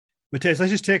Matthias,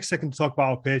 let's just take a second to talk about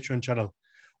our Patreon channel.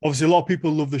 Obviously, a lot of people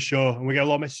love the show, and we get a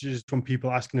lot of messages from people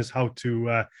asking us how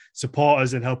to support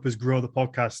us and help us grow the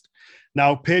podcast.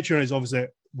 Now, Patreon is obviously,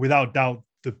 without doubt,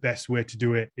 the best way to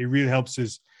do it. It really helps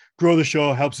us grow the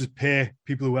show, helps us pay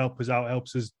people who help us out,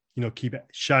 helps us, keep it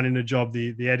shining a job,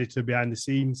 the editor behind the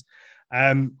scenes.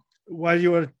 Why do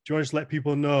you want to just let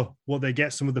people know what they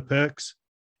get, some of the perks?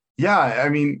 Yeah, I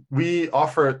mean, we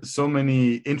offer so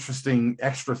many interesting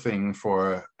extra things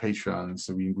for Patreons.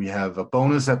 So we have a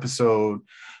bonus episode,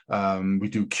 we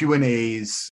do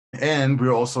Q&As, and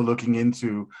we're also looking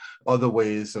into other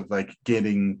ways of like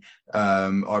getting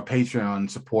our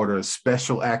Patreon supporters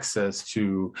special access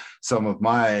to some of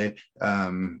my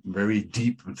very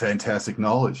deep and fantastic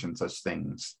knowledge and such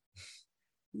things.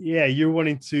 Yeah, you're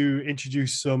wanting to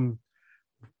introduce some,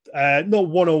 not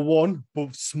 101,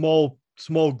 but small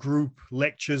group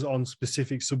lectures on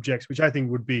specific subjects, which I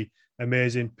think would be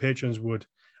amazing. Patrons would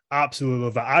absolutely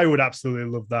love that. I would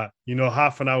absolutely love that.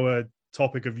 Half an hour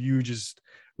topic of you just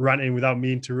ranting without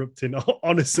me interrupting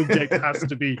on a subject has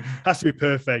to be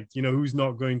perfect. Who's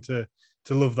not going to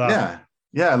love that?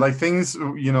 Yeah, like things,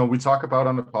 we talk about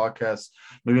on the podcast,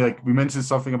 maybe like we mentioned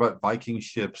something about Viking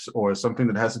ships or something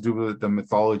that has to do with the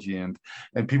mythology, and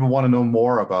people want to know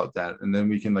more about that. And then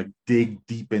we can like dig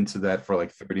deep into that for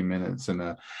like 30 minutes in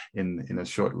a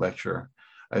short lecture.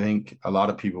 I think a lot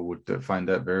of people would find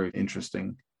that very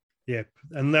interesting. Yeah.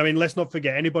 And I mean, let's not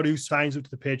forget, anybody who signs up to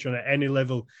the Patreon at any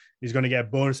level is going to get a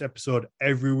bonus episode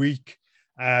every week.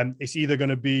 It's either going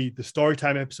to be the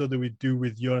storytime episode that we do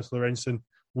with Jonas Lorentzen,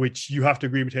 which you have to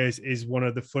agree with, is one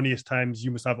of the funniest times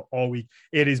you must have all week.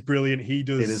 It is brilliant. He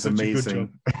does. It is such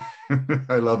amazing. A good job.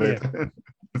 I love it.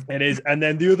 It is. And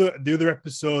then the other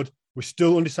episode, we're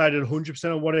still undecided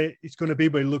 100% on what it's going to be,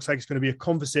 but it looks like it's going to be a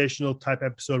conversational type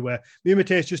episode where me and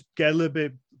Matthias just get a little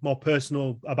bit more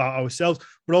personal about ourselves,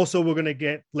 but also we're going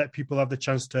to let people have the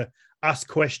chance to ask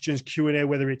questions, Q&A,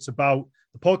 whether it's about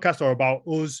the podcast or about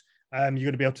us. You're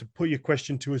going to be able to put your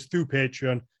question to us through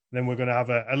Patreon. Then we're going to have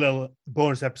a little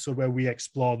bonus episode where we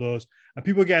explore those, and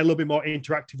people get a little bit more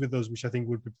interactive with those, which I think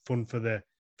would be fun for the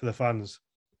fans.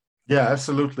 Yeah,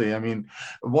 absolutely. I mean,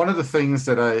 one of the things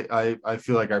that I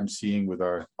feel like I'm seeing with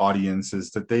our audience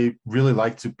is that they really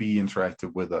like to be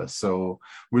interactive with us. So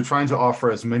we're trying to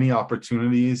offer as many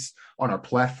opportunities on our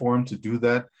platform to do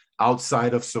that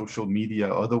outside of social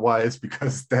media otherwise,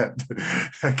 because that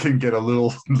can get a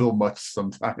little much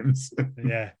sometimes.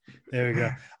 Yeah, there we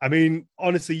go. I mean,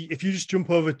 honestly, if you just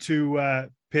jump over to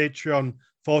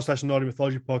Patreon/Nordic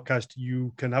Mythology Podcast,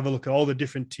 you can have a look at all the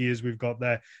different tiers we've got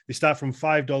there. They start from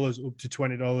 $5 up to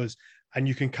 $20, and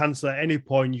you can cancel at any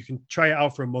point. You can try it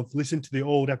out for a month, listen to the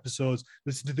old episodes,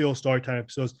 listen to the old Storytime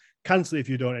episodes, cancel it if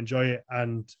you don't enjoy it,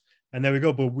 and there we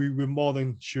go. But we're more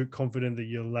than sure confident that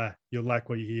you'll like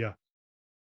what you hear.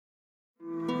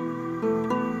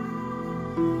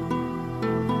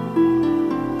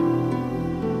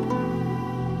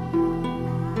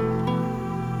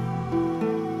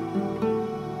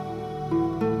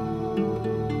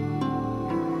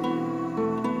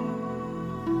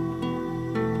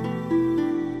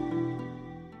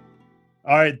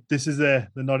 All right, this is the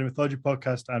Nordic Mythology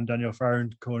Podcast. I'm Daniel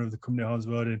Farrand, co-owner of the company Horns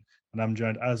of Odin, and I'm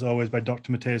joined, as always, by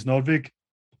Dr. Matthias Nordvig.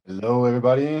 Hello,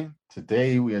 everybody.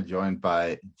 Today we are joined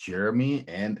by Jeremy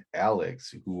and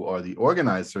Alex, who are the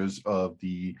organizers of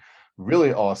the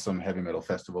really awesome heavy metal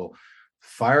festival,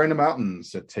 Fire in the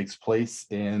Mountains, that takes place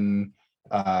in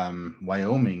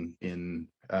Wyoming, in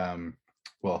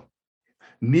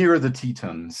near the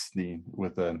Tetons,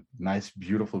 with a nice,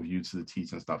 beautiful view to the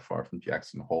Tetons, not far from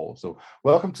Jackson Hole. So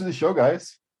welcome to the show,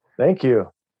 guys. Thank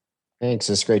you. Thanks.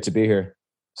 It's great to be here.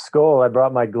 Skull, I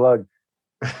brought my glug.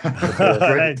 What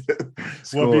have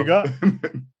you got?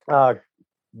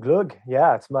 Glug,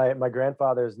 yeah, it's my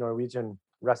grandfather's Norwegian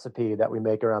recipe that we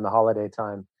make around the holiday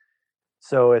time.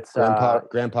 So it's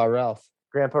Grandpa Ralph.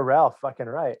 Grandpa Ralph, fucking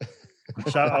right.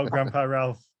 Shout out Grandpa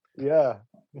Ralph. Yeah,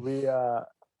 we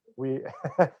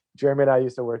Jeremy and I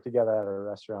used to work together at a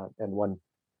restaurant, and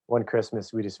one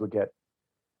Christmas we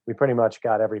pretty much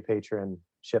got every patron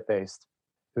ship-based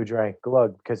who drank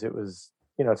glug, because it was,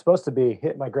 it's supposed to be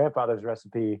my grandfather's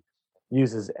recipe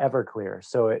uses Everclear,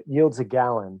 so it yields a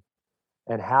gallon,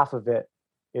 and half of it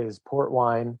is port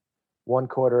wine,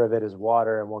 1/4 of it is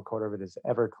water, and 1/4 of it is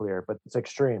Everclear, but it's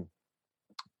extreme.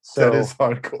 So that is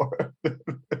hardcore.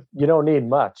 You don't need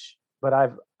much, but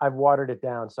I've watered it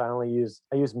down, so I use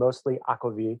mostly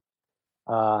Aquavit.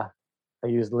 I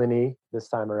used Linny this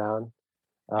time around.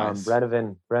 Nice.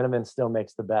 Brenneman still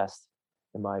makes the best,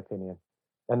 in my opinion.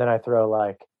 And then I throw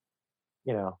a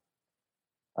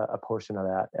portion of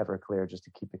that Everclear just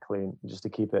to keep it clean, just to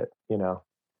keep it,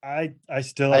 I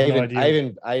still have no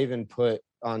idea. I even put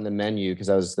on the menu, because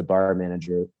I was the bar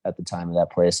manager at the time of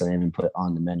that place, and I even put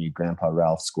on the menu Grandpa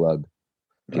Ralph's Glug.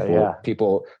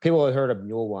 People had heard of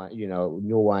mule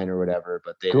wine or whatever,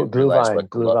 but they didn't realize what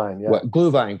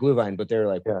Glühwein, but they were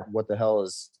like, what the hell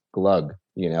is Glug?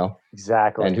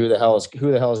 Exactly. And who the hell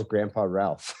is Grandpa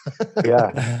Ralph?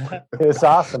 Yeah, it's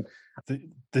awesome.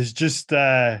 There's just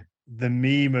the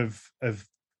meme of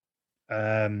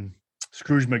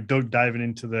Scrooge McDuck diving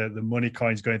into the money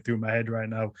coins going through my head right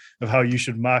now of how you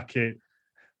should market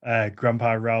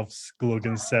Grandpa Ralph's Glug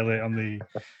and sell it on the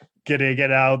get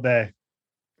it out there.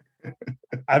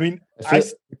 I mean,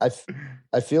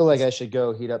 I feel like I should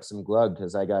go heat up some Glug,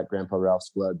 because I got Grandpa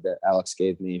Ralph's Glug that Alex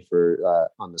gave me for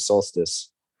on the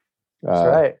solstice. That's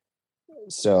right.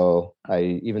 So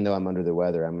even though I'm under the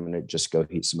weather, I'm gonna just go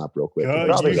heat some up real quick.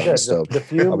 Probably should. The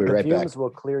fumes will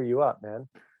clear you up, man.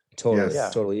 Totally,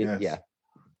 yes. Totally. Yes. Yeah.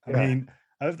 I mean,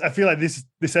 I feel like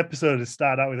this episode has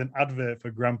started out with an advert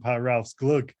for Grandpa Ralph's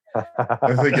Glug.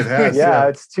 I think it has. Yeah,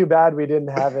 it's too bad we didn't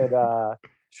have it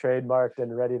trademarked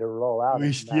and ready to roll out.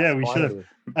 We should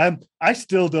have. I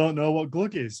still don't know what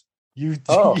Glug is. You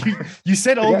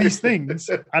said all these things,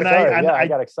 and I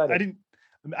got excited.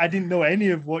 I didn't know any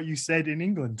of what you said in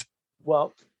England.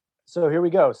 Well, so here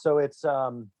we go. So it's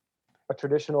a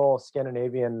traditional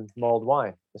Scandinavian mulled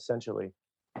wine, essentially.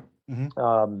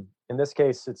 Mm-hmm. In this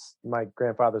case, it's my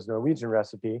grandfather's Norwegian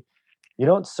recipe. You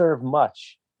don't serve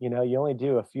much, you only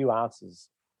do a few ounces.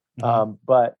 Mm-hmm.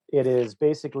 But it is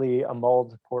basically a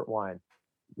mulled port wine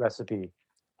recipe.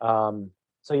 So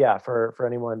yeah, for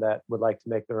anyone that would like to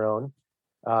make their own,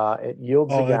 it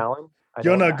yields a gallon.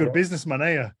 You're not a good businessman,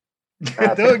 are you?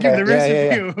 Don't give the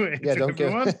recipe away. Yeah, don't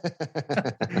give.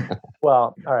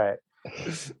 Well, all right.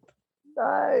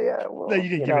 No, you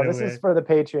didn't give it this away. is for the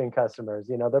Patreon customers.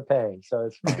 They're paying, so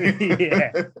it's fine.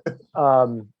 Yeah.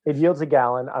 It yields a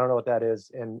gallon. I don't know what that is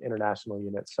in international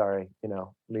units. Sorry,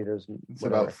 liters. It's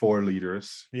about 4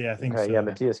 liters. Yeah, I think okay, so. yeah,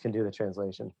 Matthias can do the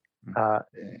translation.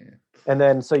 And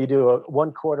then so you do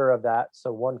 1/4 of that.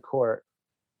 So 1 quart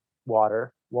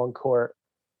water, 1 quart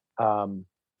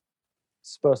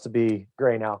supposed to be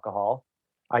grain alcohol.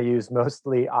 I use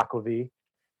mostly aquavit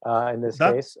in this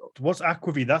case. What's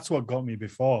aquavit? That's what got me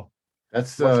before.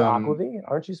 That's what's aquavit?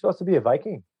 Aren't you supposed to be a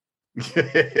Viking?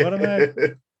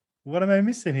 What am I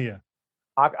missing here?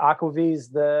 Aquavit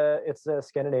is it's a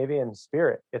Scandinavian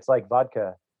spirit. It's like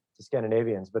vodka to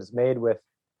Scandinavians, but it's made with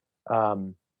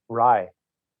rye,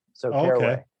 so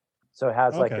caraway. So it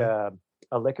has like a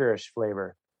licorice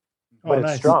flavor, but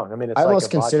it's strong. I mean, it's I almost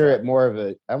consider it more of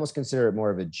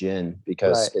a gin,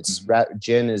 because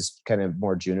gin is kind of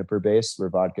more juniper based, where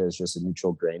vodka is just a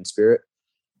neutral grain spirit.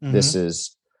 Mm-hmm. This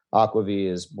is aquavit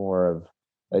is more of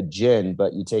a gin,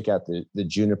 but you take out the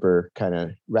juniper kind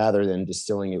of, rather than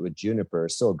distilling it with juniper,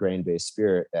 it's still a grain-based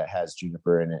spirit that has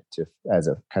juniper in it as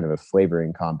a kind of a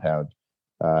flavoring compound.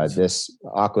 This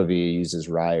aquavit uses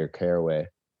rye or caraway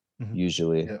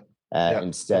usually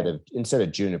instead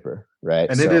of juniper, right?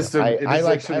 And so I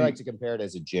like to compare it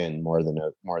as a gin more than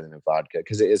a vodka,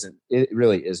 because it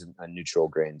really isn't a neutral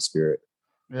grain spirit.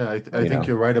 Yeah, I think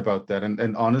you're right about that,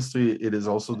 and honestly, it is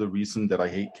also the reason that I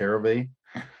hate caraway.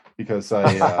 Because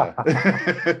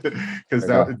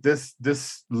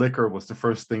this liquor was the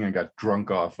first thing I got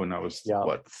drunk off when I was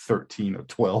 13 or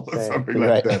 12 or something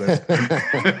like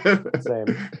that. Same.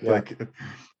 Yeah. Like,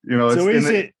 so is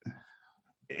it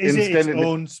its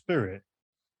own spirit?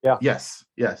 Yeah. Yes.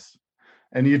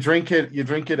 And you drink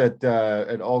it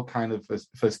at all kind of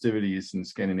festivities in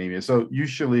Scandinavia. So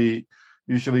usually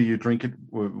you drink it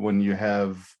when you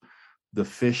have the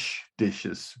fish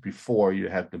dishes before you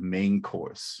have the main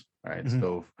course, right? Mm-hmm.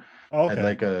 So at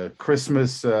like a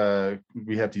Christmas,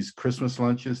 we have these Christmas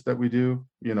lunches that we do,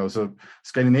 so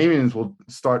Scandinavians will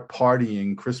start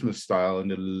partying Christmas style in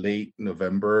the late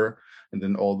November and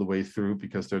then all the way through,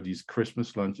 because there are these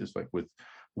Christmas lunches like with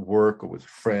work or with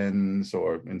friends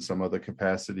or in some other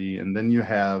capacity. And then you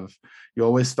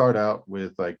always start out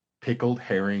with like pickled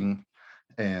herring.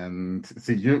 And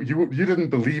see, you didn't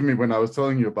believe me when I was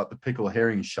telling you about the pickled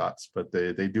herring shots, but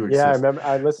they do exist. Yeah, I remember.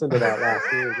 I listened to that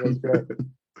last week. It was great.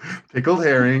 Pickled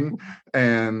herring,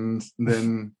 and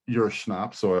then your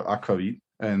schnapps or akvavit,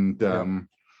 and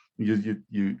you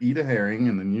eat a herring,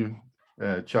 and then you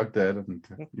chug that, and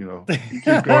you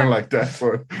keep going like that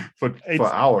for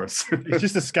hours. It's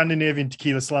just a Scandinavian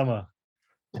tequila slammer.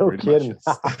 No kidding.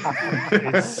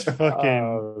 It's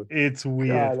fucking. It's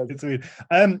weird. God, it's weird.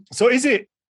 So is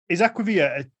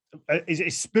aquavit is it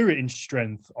a spirit in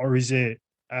strength, or is it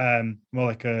more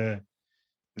like a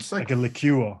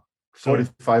liqueur?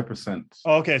 45%.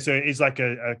 Oh, okay, so it's like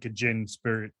a gin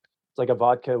spirit. It's like a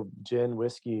vodka, gin,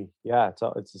 whiskey. Yeah,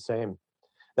 it's the same.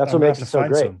 That's I'm what gonna makes have it to so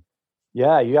find great. some.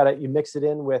 Yeah, you mix it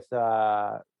in with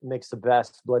makes the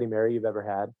best Bloody Mary you've ever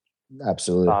had.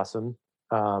 Absolutely. It's awesome.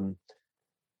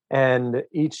 And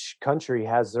each country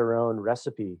has their own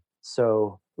recipe.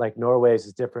 So like Norway's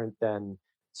is different than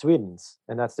Sweden's,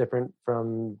 and that's different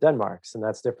from Denmark's, and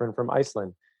that's different from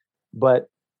Iceland. But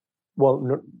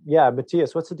yeah,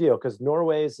 Matthias, what's the deal? Because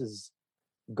Norway's is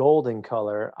golden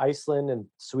color, Iceland and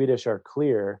Swedish are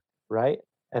clear, right?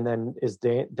 And then is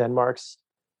Denmark's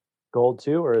gold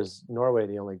too, or is Norway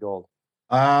the only gold?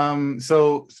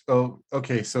 So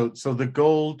the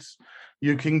gold,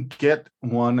 you can get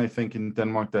one, I think, in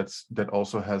Denmark that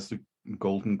also has the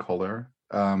golden color.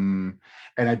 And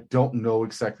I don't know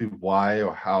exactly why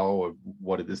or how or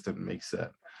what it is that makes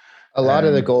it. A lot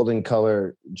of the golden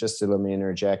color, just to let me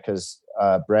interject, because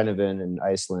Brennivin in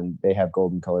Iceland, they have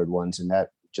golden colored ones, and that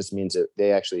just means that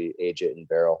they actually age it in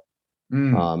barrel.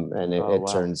 And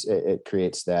it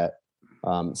creates that.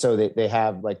 So they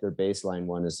have like their baseline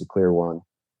one is the clear one.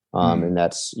 And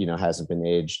that's, hasn't been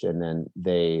aged. And then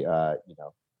they, I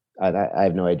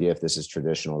have no idea if this is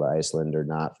traditional to Iceland or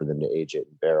not for them to age it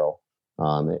in barrel.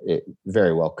 It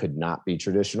very well could not be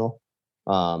traditional.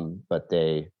 But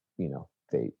they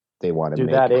want to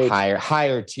make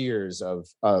higher tiers of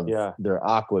their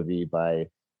aquavit by,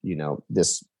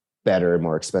 this better,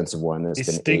 more expensive one that's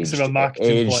been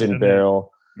aged in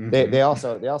barrel. They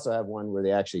also have one where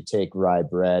they actually take rye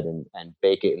bread and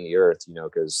bake it in the earth,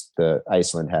 because the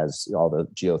Iceland has all the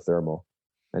geothermal,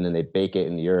 and then they bake it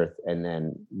in the earth and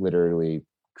then literally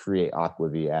create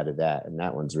aquavit out of that. And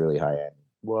that one's really high end.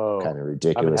 Whoa. Kind of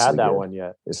ridiculous. I haven't had that one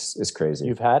yet. It's crazy.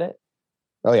 You've had it?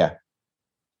 Oh yeah.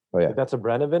 That's a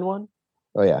Brennivin one?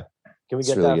 Oh yeah. Can we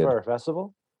get really that for our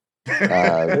festival?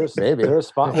 Maybe. They're a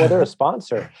sponsor. They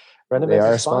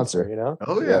are a sponsor.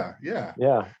 Oh yeah.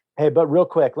 Yeah. Hey, but real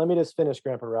quick, let me just finish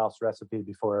Grandpa Ralph's recipe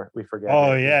before we forget.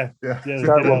 Oh yeah.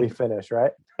 Start where we finish,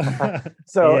 right?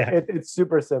 So it's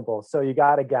super simple. So you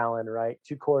got a gallon, right?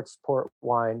 2 quarts port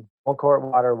wine, 1 quart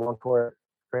water, 1 quart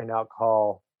grain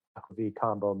alcohol, aquavit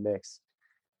combo mix.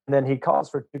 And then he calls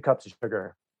for 2 cups of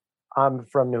sugar. I'm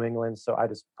from New England, so I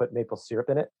just put maple syrup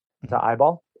in it to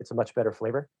eyeball. It's a much better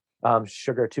flavor.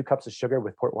 Sugar, 2 cups of sugar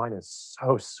with port wine is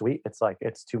so sweet. It's like,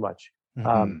 it's too much.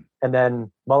 And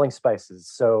then mulling spices.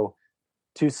 So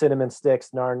 2 cinnamon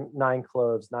sticks, 9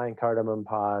 cloves, 9 cardamom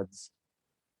pods,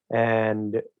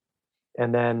 and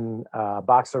then a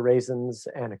box of raisins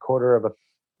and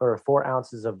 4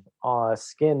 ounces of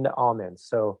skinned almonds.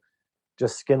 So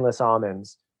just skinless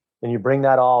almonds. And you bring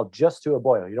that all just to a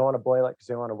boil. You don't want to boil it because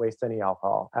you don't want to waste any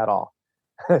alcohol at all.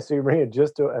 So you bring it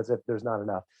just to, as if there's not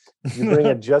enough. You bring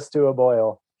it just to a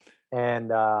boil,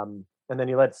 and then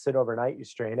you let it sit overnight. You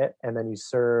strain it, and then you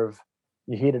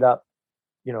heat it up,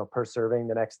 per serving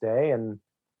the next day, and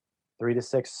 3 to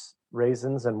 6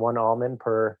 raisins and 1 almond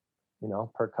per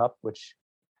cup. Which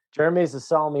Jeremy's a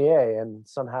sommelier, and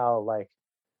somehow like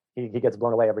he gets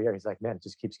blown away every year. He's like, man, it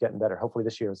just keeps getting better. Hopefully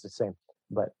this year is the same.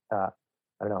 But I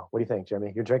don't know. What do you think,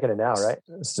 Jeremy? You're drinking it now, right?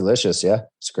 It's delicious. Yeah,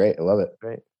 it's great. I love it.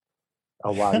 Great.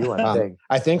 Oh wow, you went big.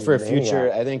 I think for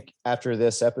future, I think after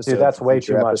this episode, dude, that's way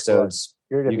too much. Episodes,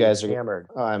 you guys are hammered.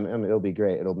 It'll be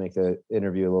great. It'll make the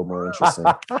interview a little more interesting.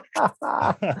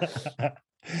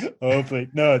 Hopefully,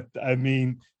 no. I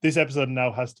mean, this episode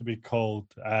now has to be called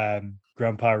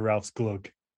Grandpa Ralph's Glug.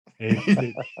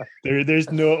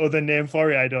 There's no other name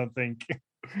for it, I don't think.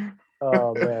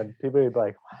 Oh man, people would be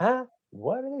like, "Huh?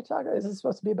 What are they talking about? Is this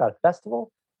supposed to be about a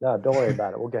festival?" No, don't worry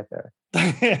about it. We'll get there.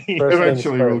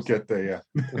 Eventually, we'll get there.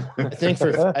 Yeah. I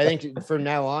think from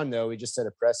now on, though, we just set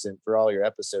a precedent for all your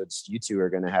episodes. You two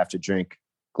are going to have to drink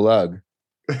Glug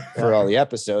for all the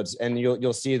episodes, and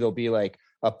you'll see there'll be like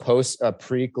a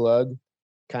pre-Glug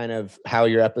kind of how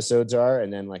your episodes are,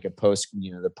 and then like a post,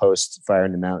 the post Fire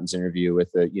in the Mountains interview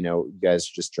with the, you guys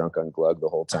just drunk on Glug the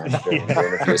whole time.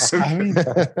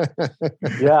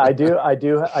 Yeah, I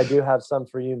do have some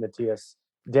for you, Matthias.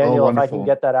 Daniel, if I can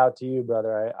get that out to you,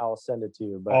 brother, I'll send it to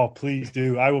you. But... Oh, please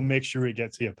do. I will make sure it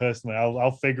gets here personally.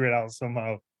 I'll figure it out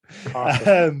somehow.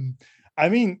 Awesome. I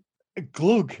mean,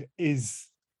 Glug is,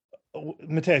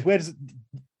 Matthias,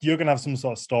 you're going to have some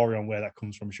sort of story on where that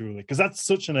comes from, surely, because that's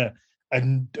such a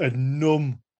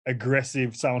numb,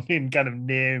 aggressive sounding kind of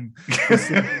name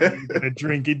a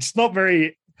drink. It's not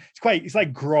very, it's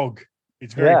like grog.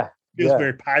 It's very, feels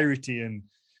very piratey and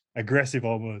aggressive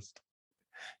almost.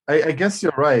 I guess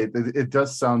you're right. It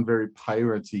does sound very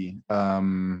piratey.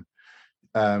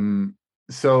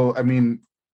 So, I mean,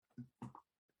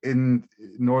 in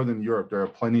Northern Europe, there are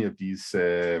plenty of these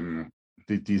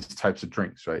types of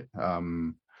drinks, right?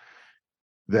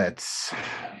 that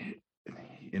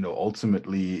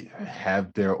ultimately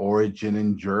have their origin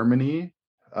in Germany.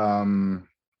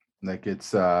 Like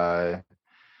it's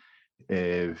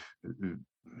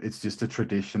just a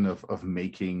tradition of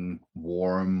making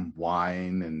warm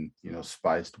wine and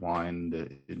spiced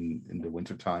wine in the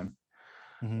wintertime.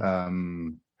 Mm-hmm.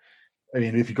 I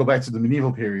mean, if you go back to the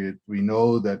medieval period, we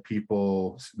know that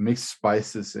people mix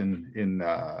spices in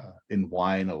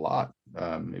wine a lot.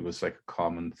 It was like a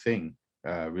common thing,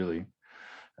 really.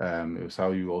 It was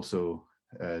how you also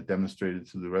demonstrated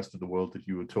to the rest of the world that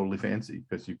you were totally fancy,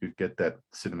 because you could get that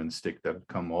cinnamon stick that had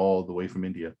come all the way from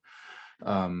India.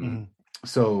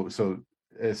 So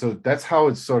that's how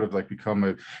it's sort of like become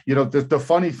a. The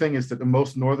funny thing is that the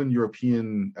most Northern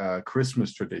European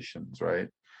Christmas traditions, right?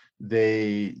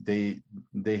 They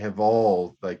have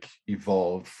all like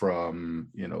evolved from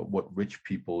what rich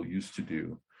people used to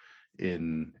do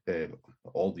in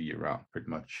all the year round, pretty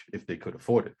much, if they could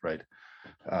afford it, right?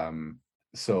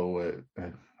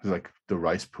 Like the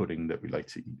rice pudding that we like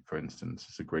to eat, for instance,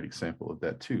 is a great example of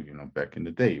that too. Back in the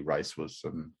day, rice was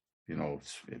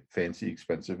fancy,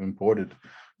 expensive, imported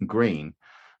grain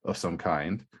of some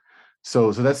kind.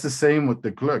 So that's the same with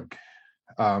the glögg.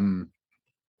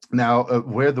 Now,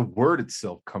 where the word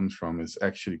itself comes from is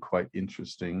actually quite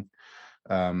interesting.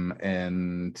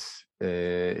 And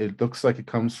it looks like it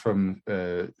comes from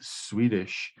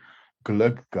Swedish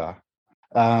glögga,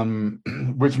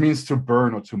 which means to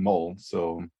burn or to mold.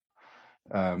 So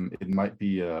it might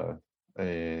be a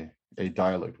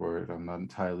dialect word. I'm not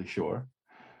entirely sure.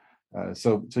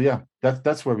 So yeah,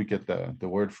 that's where we get the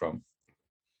word from.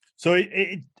 So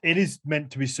it is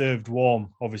meant to be served warm,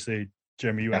 obviously.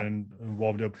 Jeremy, you went and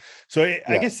warmed up. So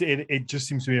I guess it just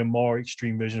seems to be a more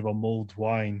extreme version of a mulled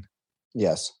wine.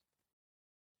 Yes.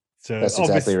 So that's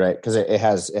exactly right, because it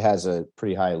has a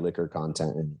pretty high liquor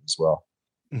content in it as well.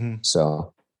 Mm-hmm.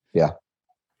 So yeah.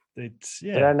 Did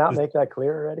I not make that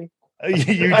clear already? You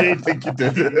did. I think you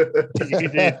did. You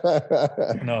did.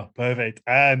 No, perfect.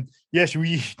 Should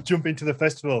we jump into the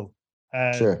festival?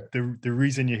 Sure. The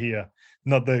reason you're here.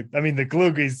 The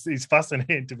glögg is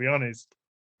fascinating, to be honest.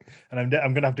 And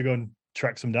I'm gonna have to go and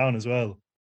track some down as well.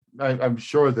 I'm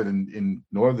sure that in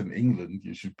Northern England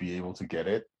you should be able to get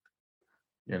it.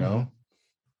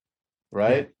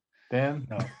 Right, Dan?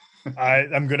 No,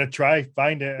 I'm gonna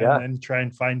find it and then try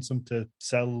and find some to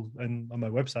sell on my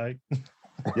website.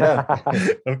 Yeah,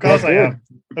 of course I am.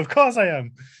 Of course I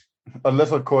am.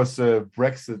 Unless, of course,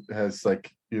 Brexit has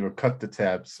cut the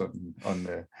tabs on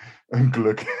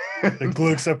glögg. The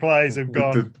glögg supplies have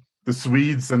gone. The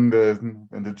Swedes and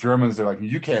the Germans are like,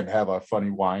 you can't have a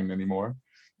funny wine anymore.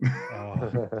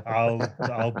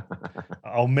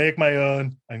 I'll make my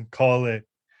own and call it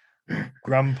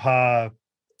Grandpa.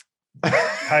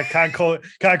 I can't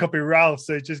copy Ralph,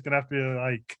 so it's just gonna have to be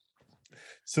like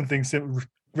something simple.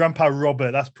 Grandpa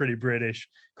Robert, that's pretty British.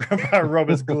 Grandpa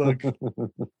Robert's glögg.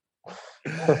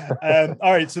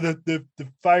 All right, so the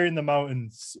fire in the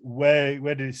mountains, where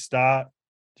did it start?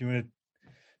 Do you want to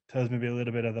tell us maybe a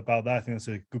little bit about that? I think that's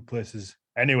a good place as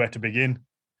anywhere to begin.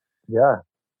 Yeah.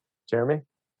 Jeremy?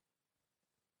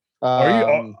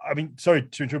 Sorry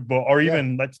to interrupt, but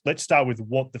even let's start with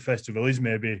what the festival is,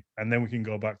 maybe, and then we can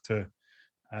go back to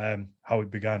how it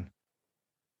began.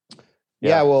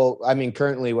 Yeah, well,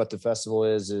 currently what the festival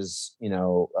is, it's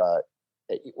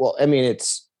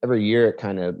every year it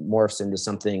kind of morphs into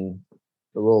something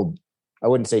a little, I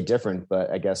wouldn't say different, but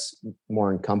I guess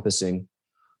more encompassing,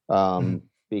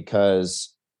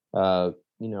 because, from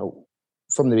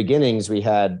the beginnings, we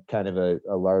had kind of a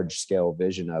large scale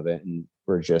vision of it. And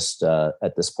we're just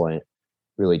at this point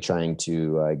really trying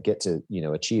to get to,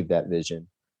 achieve that vision.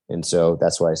 And so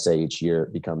that's why I say each year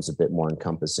it becomes a bit more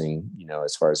encompassing,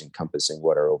 as far as encompassing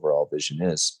what our overall vision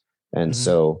is. And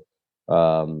so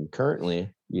currently,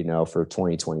 for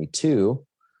 2022,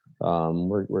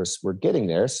 we're getting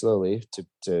there slowly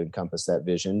to encompass that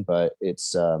vision, but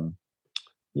it's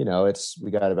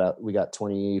we got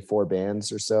 24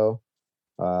 bands or so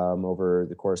over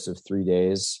the course of 3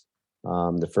 days.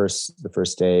 The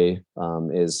first day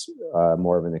is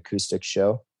more of an acoustic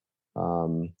show.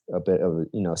 A bit of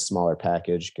a smaller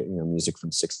package, music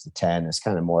from 6 to 10 is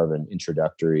kind of more of an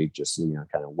introductory, just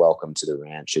kind of welcome to the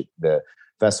ranch. The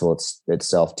festival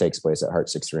itself takes place at Heart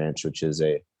Six Ranch, which is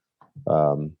a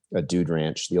dude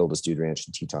ranch, the oldest dude ranch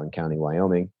in Teton County,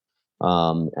 Wyoming.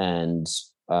 So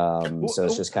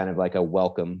it's just kind of like a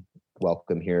welcome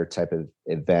here type of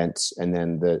event. And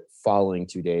then the following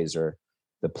 2 days are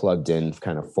the plugged in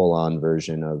kind of full on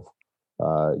version of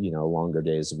longer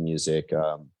days of music.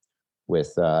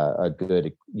 With a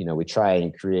good, we try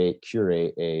and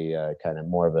curate a kind of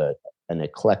more of an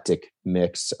eclectic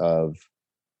mix of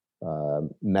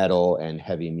metal and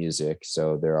heavy music.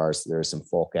 So there are some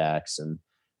folk acts and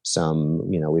some,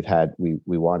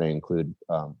 we want to include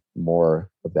more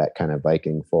of that kind of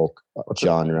Viking folk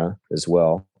genre as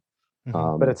well.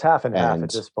 But it's half and half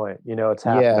at this point. It's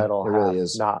half metal, it half really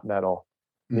is. not metal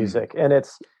music, and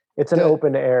it's an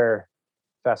open air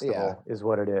festival, is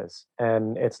what it is.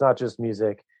 And it's not just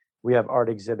music. We have art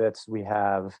exhibits. We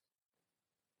have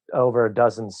over a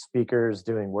dozen speakers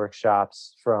doing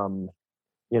workshops from,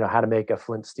 how to make a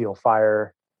flint steel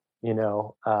fire, in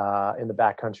the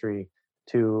backcountry,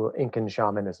 to Incan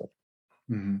shamanism.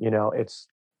 It's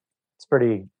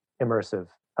pretty immersive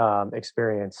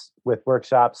experience with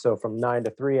workshops. So from 9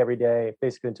 to 3 every day,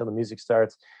 basically until the music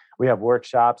starts, we have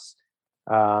workshops,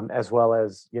 as well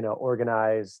as,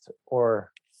 organized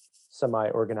or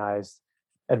semi-organized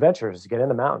adventures. Get in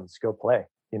the mountains, go play,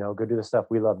 go do the stuff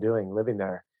we love doing, living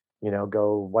there,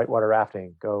 go whitewater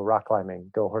rafting, go rock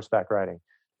climbing, go horseback riding,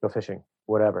 go fishing,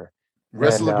 whatever.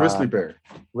 Wrestle a grizzly bear.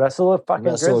 Wrestle a fucking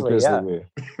grizzly.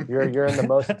 Bear. You're in the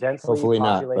most densely hopefully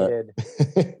populated.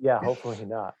 Not, but... Yeah, hopefully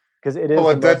not. Because it is.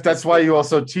 Oh, that's why you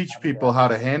also teach people how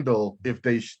to handle if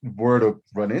they were to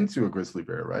run into a grizzly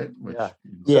bear, right?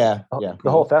 The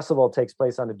whole festival takes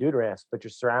place on the Dude Ranch, but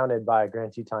you're surrounded by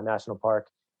Grand Teton National Park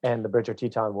and the Bridger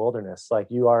Teton Wilderness. Like,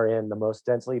 you are in the most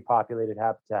densely populated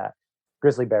habitat,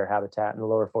 grizzly bear habitat in the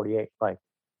lower 48. Like,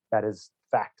 that is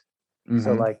fact.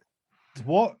 So like,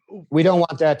 what we don't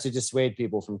want that to dissuade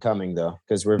people from coming, though,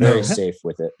 because we're very safe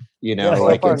with it.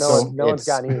 So far, no one's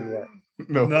gotten eaten yet.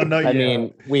 No. I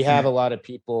mean, we have a lot of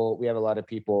people. We have a lot of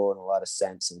people and a lot of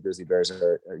scents, and grizzly bears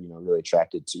are really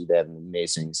attracted to. They have an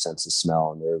amazing sense of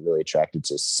smell, and they're really attracted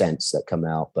to scents that come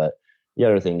out. But the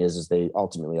other thing is they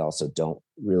ultimately also don't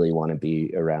really want to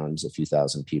be around a few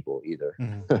thousand people either.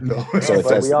 So it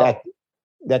does,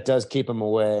 that does keep them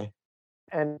away.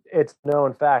 And it's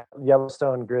known fact,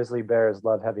 Yellowstone grizzly bears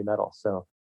love heavy metal. So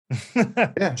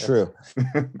true.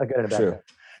 A good and a bad True.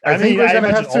 I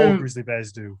imagine all grizzly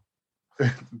bears do.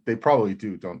 They probably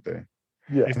do, don't they?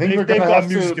 Yeah. If they've got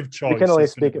music of choice. We can only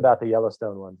speak about the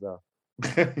Yellowstone ones, though.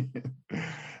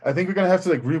 I think we're gonna have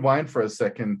to rewind for a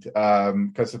second,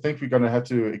 because I think we're gonna have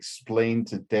to explain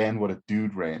to Dan what a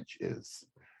dude ranch is.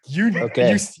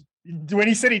 When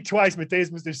he said it twice,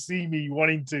 Matthias must have seen me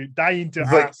dying to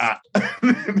ask.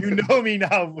 You know me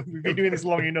now. We've been doing this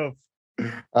long enough.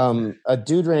 A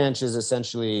dude ranch is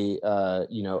essentially, a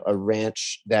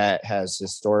ranch that has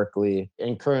historically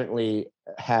and currently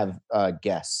have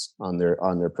guests on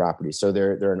their property. So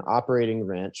they're an operating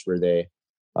ranch where they,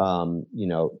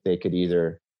 they could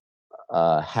either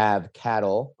have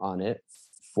cattle on it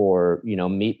for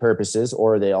meat purposes,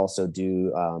 or they also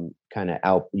do kind of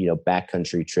out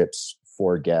backcountry trips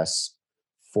for guests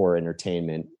for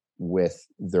entertainment with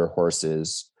their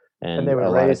horses. And they would a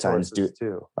lot of times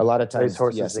too. A lot of times,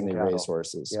 yes, and they cattle. raise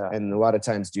horses. Yeah. And a lot of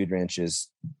times, dude ranches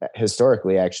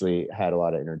historically actually had a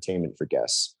lot of entertainment for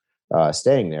guests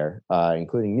staying there,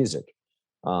 including music.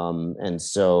 And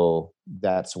so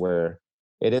that's where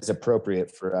it is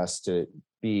appropriate for us to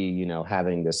be,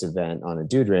 having this event on a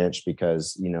dude ranch,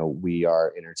 because we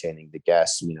are entertaining the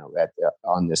guests.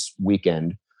 On this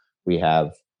weekend, we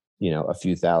have a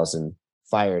few thousand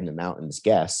Fire in the Mountains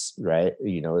guests, right?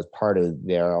 As part of,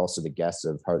 they're also the guests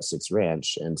of Heart Six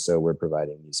Ranch, and so we're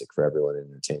providing music for everyone in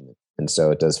entertainment, and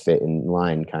so it does fit in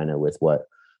line kind of with what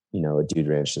a dude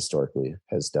ranch historically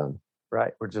has done.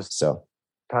 Right. We're just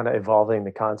kind of evolving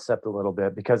the concept a little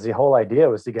bit, because the whole idea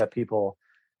was to get people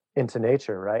into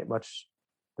nature, right? Much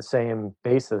the same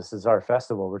basis as our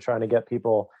festival. We're trying to get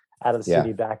people out of the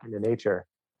city back into nature,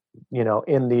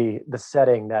 in the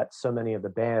setting that so many of the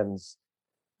bands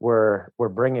we're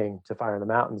bringing to Fire in the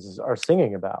Mountains are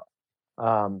singing about,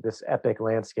 this epic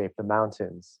landscape, the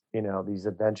mountains, these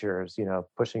adventures,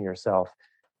 pushing yourself,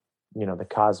 the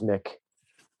cosmic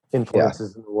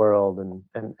influences in the world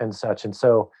and such. And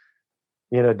so,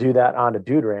 do that on a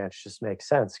dude ranch just makes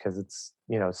sense, because it's,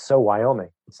 so Wyoming.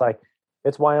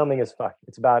 It's Wyoming as fuck.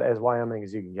 It's about as Wyoming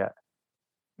as you can get,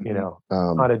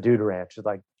 on a dude ranch. It's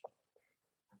like,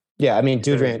 I mean,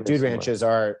 dude ranches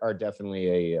are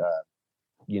definitely a,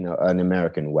 an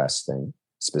American West thing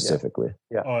specifically.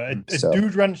 A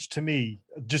dude ranch, to me,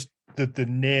 just the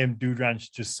name Dude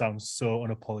Ranch just sounds so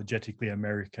unapologetically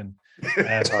American.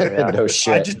 No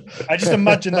shit. I just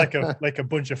imagine like a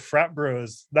bunch of frat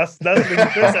bros. That's the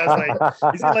first I was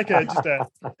like, is it like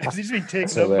is he just being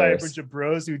taken up by a bunch of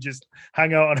bros who just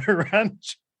hang out on a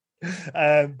ranch?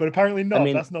 But apparently not.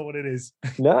 That's not what it is.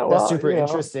 No, that's super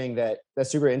interesting.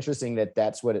 That's super interesting that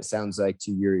that's what it sounds like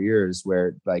to your ears,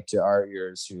 where like to our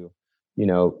ears who,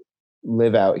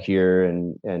 live out here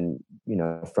and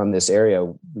from this area,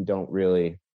 we don't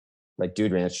really like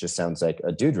Dude Ranch. Just sounds like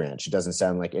a dude ranch. It doesn't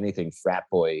sound like anything frat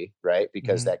boy, right?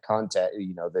 Because that context,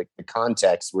 the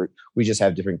context, we just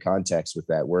have different context with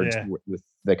that word, with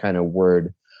the kind of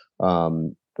word,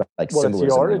 symbolism it's the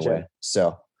origin. in a way.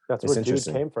 So that's where dude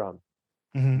came from.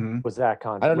 Was that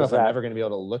context? I don't know if I'm ever going to be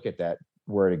able to look at that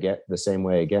word again the same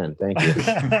way again. Thank you.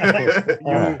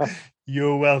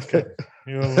 You're welcome.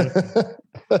 You're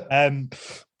welcome.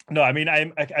 No, I mean,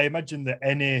 I imagine that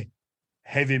any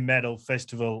heavy metal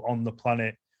festival on the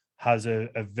planet has a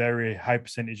very high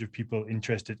percentage of people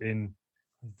interested in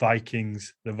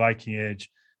Vikings, the Viking Age,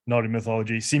 Nordic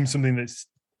mythology. It seems something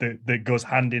that goes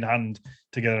hand in hand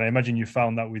together. I imagine you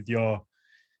found that with your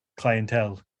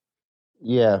clientele.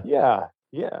 Yeah.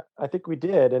 I think we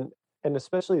did, and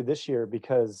especially this year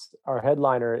because our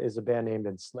headliner is a band named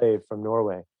Enslaved from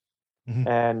Norway,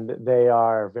 and they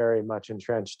are very much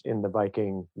entrenched in the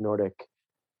Viking Nordic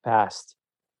past,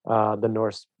 the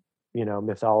Norse,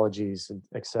 mythologies,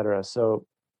 etc. So,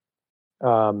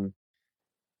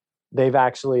 they've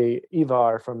actually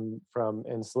Ivar from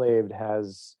Enslaved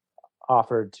has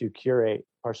offered to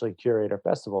partially curate our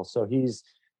festival. So he's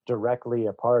directly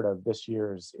a part of this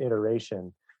year's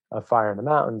iteration of Fire in the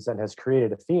Mountains and has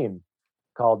created a theme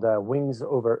called Wings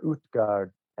over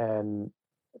Utgard, and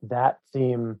that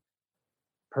theme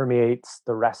permeates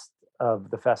the rest of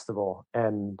the festival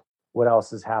and what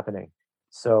else is happening.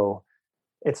 So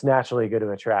it's naturally going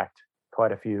to attract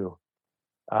quite a few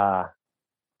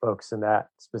folks in that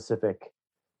specific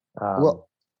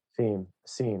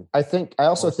scene. I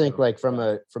also think like from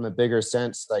a bigger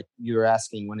sense, like you were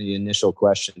asking, one of the initial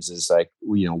questions is like,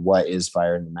 what is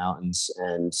Fire in the Mountains?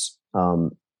 And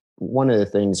one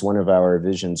of our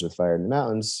visions with Fire in the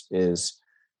Mountains is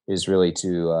really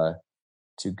to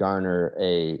garner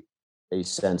a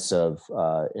sense of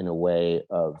in a way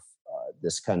of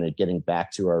this kind of getting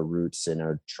back to our roots and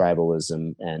our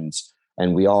tribalism,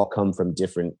 and we all come from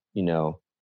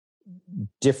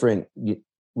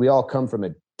we all come from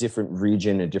a different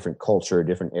region, a different culture, a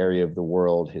different area of the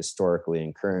world historically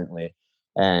and currently,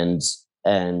 and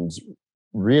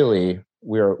really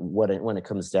when it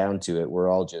comes down to it, we're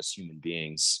all just human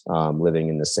beings living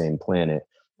in the same planet,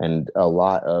 and a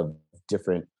lot of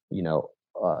different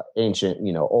ancient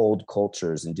old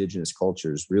cultures, indigenous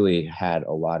cultures really have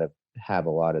a lot of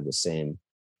the same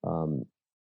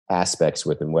aspects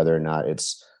with them, whether or not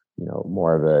it's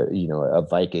more of a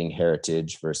Viking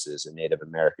heritage versus a Native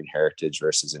American heritage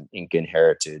versus an Incan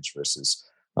heritage versus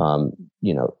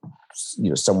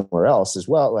somewhere else as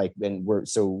well. Like, and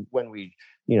when we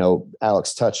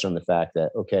Alex touched on the fact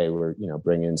that we're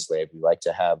bringing in Enslaved, we like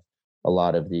to have a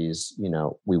lot of these,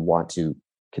 we want to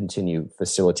continue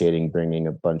facilitating bringing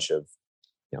a bunch of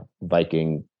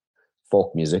Viking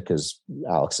folk music, because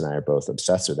Alex and I are both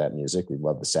obsessed with that music. We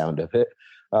love the sound of it,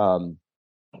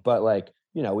 but like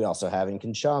we also have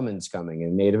Incan shamans coming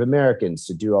and Native Americans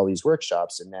to do all these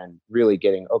workshops, and then really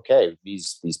getting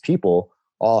these people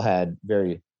all had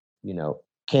very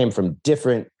came from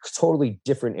totally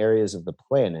different areas of the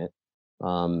planet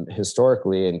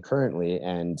historically and currently,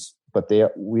 but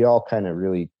we all kind of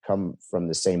really come from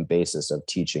the same basis of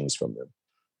teachings from them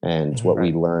and what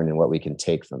we learn and what we can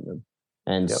take from them.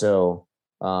 And so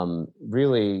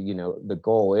really, the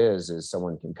goal is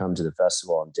someone can come to the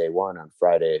festival on day one on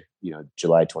Friday,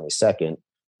 July 22nd,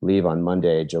 leave on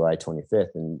Monday, July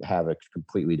 25th, and have a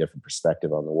completely different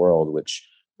perspective on the world, which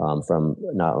from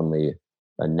not only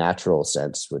a natural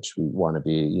sense, which we want to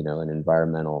be, an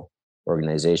environmental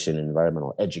organization,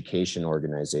 environmental education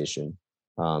organization.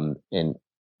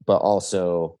 But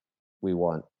also we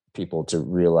want people to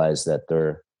realize that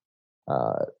their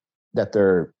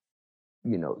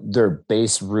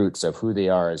base roots of who they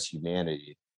are as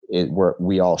humanity,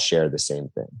 we all share the same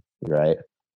thing, right?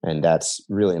 And that's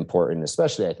really important,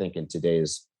 especially I think in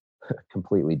today's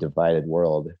completely divided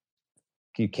world.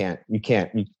 You can't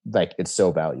like, it's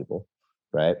so valuable,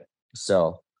 right?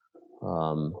 So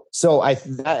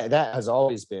that has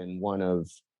always been one of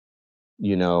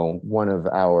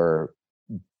our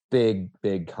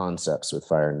big concepts with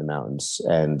Fire in the Mountains,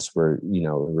 and we're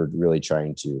really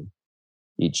trying to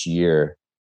each year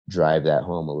drive that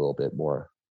home a little bit more.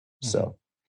 So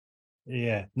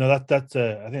yeah, no, that's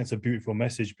I think it's a beautiful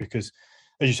message, because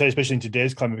as you say, especially in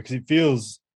today's climate, because it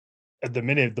feels at the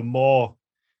minute, the more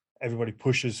everybody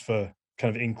pushes for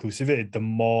kind of inclusivity, the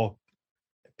more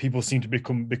people seem to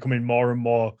becoming more and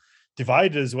more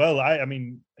divided as well. I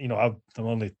mean, I'm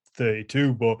only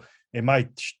 32, but in my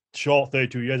short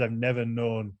 32 years, I've never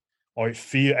known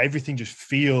everything just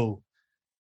feel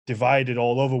divided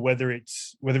all over, whether it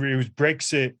was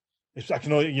Brexit it's like,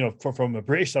 from a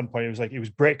British standpoint, it was like it was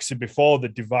Brexit before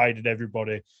that divided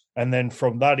everybody, and then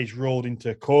from that it's rolled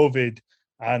into COVID,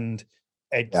 and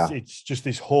it's just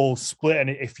this whole split. And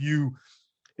if you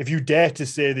dare to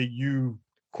say that you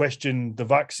question the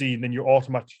vaccine, then you're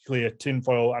automatically a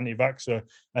tinfoil anti-vaxxer,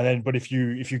 but if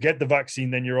you get the vaccine,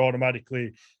 then you're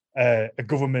automatically a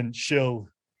government shill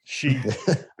sheep.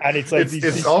 And it's like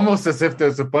it's almost as if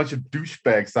there's a bunch of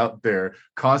douchebags out there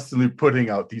constantly putting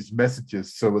out these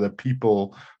messages so that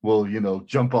people will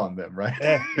jump on them, right?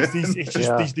 Yeah, it's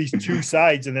just these two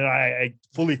sides. And then I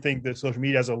fully think that social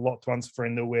media has a lot to answer for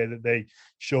in the way that they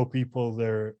show people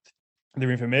their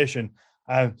information.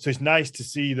 So it's nice to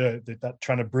see that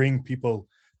trying to bring people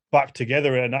back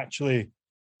together, and actually,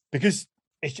 because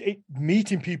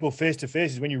meeting people face to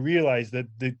face is when you realize that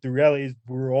the reality is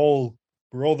we're all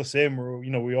the same.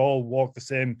 We all walk the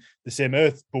same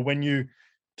earth. But when you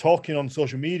talking on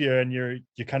social media and you're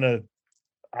kind of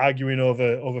arguing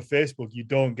over Facebook, you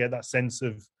don't get that sense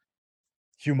of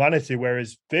humanity.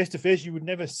 Whereas face to face, you would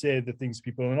never say the things to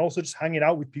people. And also just hanging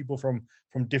out with people from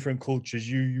different cultures,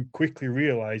 you quickly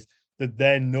realize that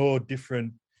they're no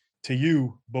different to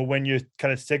you. But when you're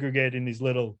kind of segregated in these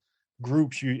little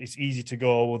groups, it's easy to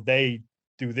go, well, they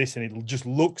do this and it just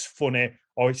looks funny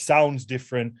or it sounds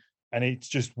different and it's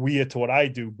just weird to what I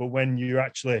do. But when you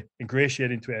actually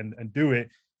ingratiate into it and do it,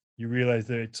 you realize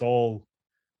that it's all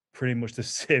pretty much the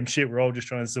same shit. We're all just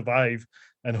trying to survive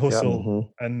and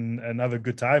hustle and have a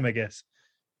good time, I guess.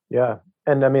 Yeah.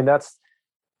 And I mean, that's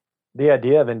the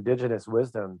idea of indigenous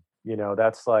wisdom.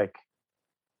 That's like,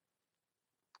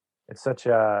 it's such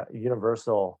a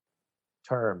universal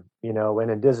term, when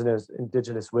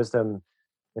indigenous wisdom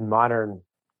in modern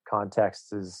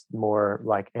contexts is more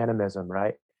like animism,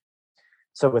 right?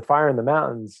 So with Fire in the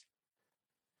Mountains,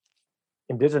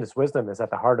 indigenous wisdom is at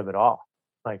the heart of it all.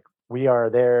 Like, we are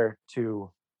there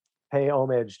to pay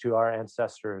homage to our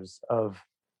ancestors of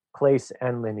place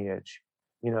and lineage.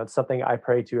 It's something I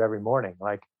pray to every morning.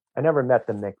 Like, I never met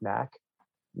the Micmac,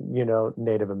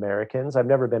 Native Americans. I've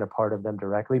never been a part of them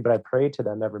directly, but I pray to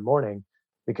them every morning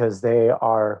because they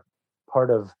are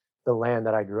part of the land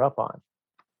that I grew up on,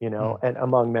 and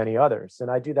among many others. And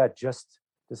I do that just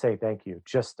to say thank you,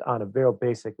 just on a very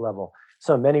basic level.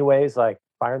 So in many ways, like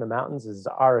Fire in the Mountains is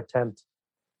our attempt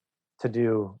to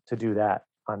do that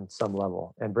on some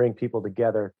level and bring people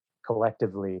together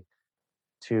collectively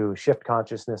to shift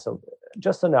consciousness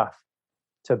just enough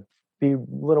to be a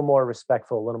little more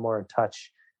respectful, a little more in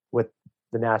touch with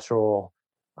the natural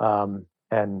and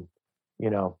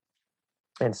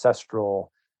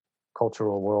ancestral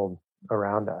cultural world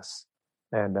around us.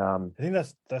 And I think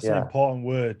that's an important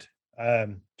word,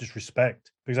 just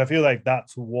respect, because I feel like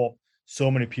that's what so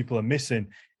many people are missing.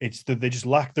 It's that they just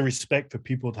lack the respect for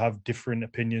people to have different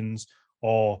opinions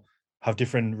or have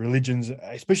different religions.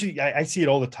 Especially, I see it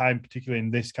all the time, particularly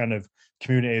in this kind of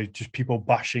community, just people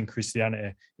bashing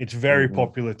Christianity. It's very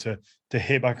popular to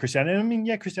hate by Christianity. I mean,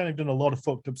 Christianity have done a lot of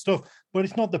fucked up stuff, but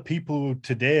it's not the people who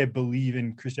today believe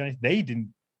in Christianity. They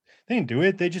didn't do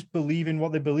it. They just believe in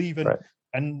what they believe in,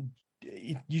 and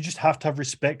you just have to have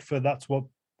respect for that's what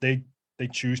they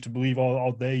choose to believe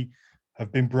or they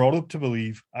have been brought up to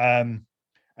believe. And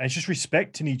it's just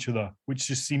respecting each other, which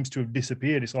just seems to have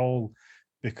disappeared. It's all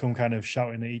become kind of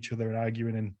shouting at each other and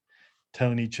arguing and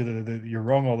telling each other that you're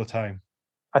wrong all the time.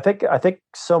 I think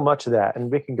so much of that,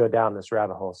 and we can go down this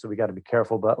rabbit hole, so we got to be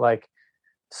careful, but like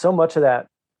so much of that,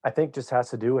 I think just has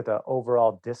to do with the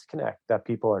overall disconnect that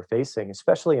people are facing,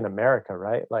 especially in America,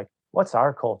 right? Like, what's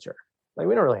our culture? Like,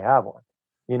 we don't really have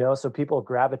one, so people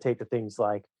gravitate to things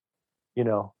like,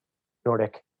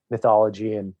 Nordic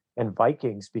mythology and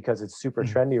Vikings because it's super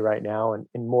trendy right now and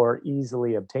more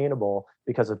easily obtainable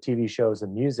because of TV shows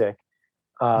and music,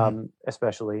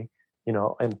 especially,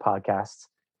 and podcasts.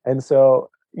 And so,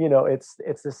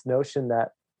 it's this notion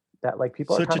that like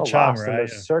people are kind of lost and they're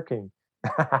circling.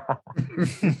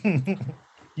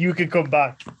 You can come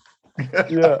back.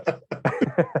 Yeah.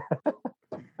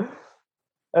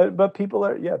 But people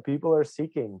are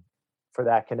seeking for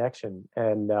that connection,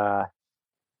 and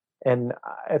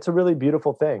it's a really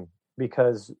beautiful thing,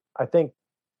 because I think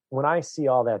when I see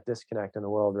all that disconnect in the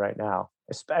world right now,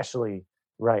 especially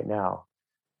right now,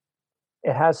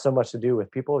 it has so much to do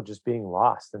with people just being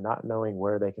lost and not knowing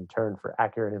where they can turn for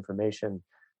accurate information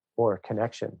or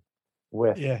connection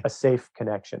with a safe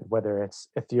connection, whether it's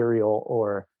ethereal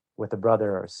or with a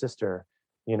brother or a sister,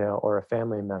 or a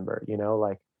family member,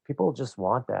 like people just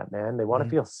want that, man. They want to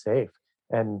feel safe,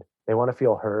 and they want to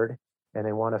feel heard, and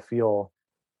they want to feel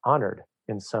honored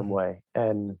in some way.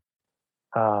 And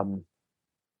I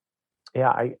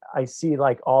see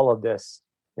like all of this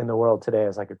in the world today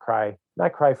as like a cry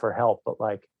not cry for help, but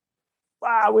like,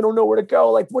 we don't know where to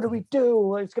go. Like, what do we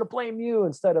do? Like, it's going to blame you,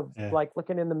 instead of like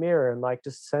looking in the mirror and like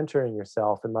just centering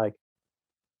yourself and like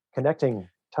connecting,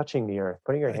 touching the earth,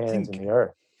 putting your hands in the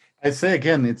earth. I say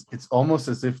again, it's almost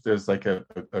as if there's like a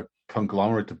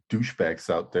conglomerate of douchebags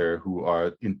out there who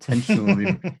are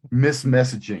intentionally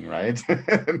mismessaging, right?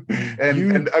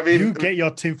 and I mean, you get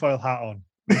your tinfoil hat on.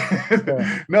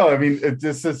 No, I mean,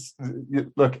 this is,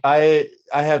 look, I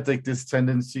have like this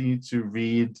tendency to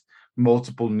read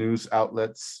multiple news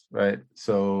outlets, right?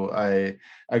 So I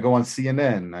go on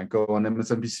CNN, I go on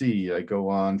MSNBC, I go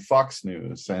on Fox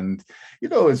News, and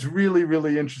it's really,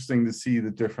 really interesting to see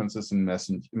the differences in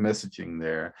messaging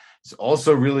there. It's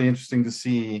also really interesting to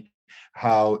see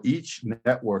how each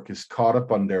network is caught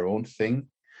up on their own thing,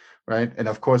 right? And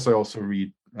of course, I also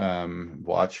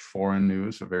watch foreign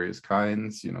news of various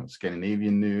kinds,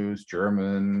 Scandinavian news,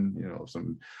 German,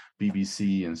 some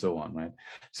BBC and so on, right?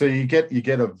 So you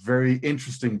get a very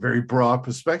interesting, very broad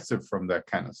perspective from that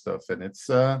kind of stuff, and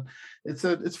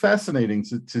it's fascinating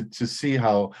to see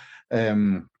how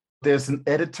there's an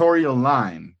editorial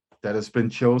line that has been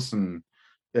chosen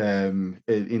in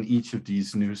each of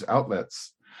these news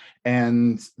outlets.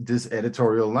 And this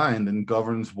editorial line then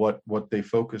governs what they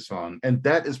focus on. And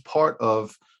that is part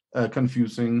of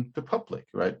confusing the public,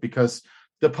 right? Because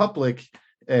the public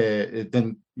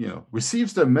then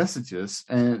receives their messages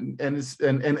and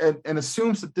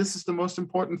assumes that this is the most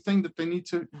important thing that they need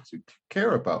to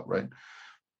care about, right?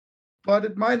 But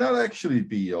it might not actually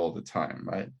be all the time,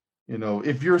 right?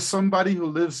 If you're somebody who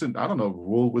lives in, I don't know,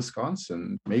 rural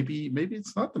Wisconsin, maybe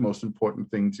it's not the most important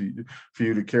thing for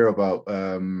you to care about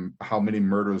how many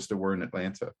murders there were in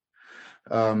Atlanta.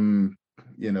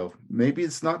 Maybe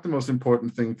it's not the most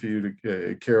important thing for you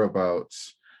to care about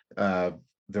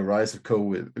the rise of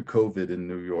COVID in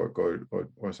New York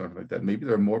or something like that. Maybe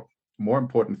there are more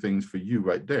important things for you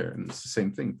right there, and it's the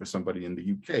same thing for somebody in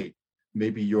the UK.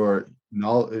 Maybe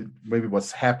maybe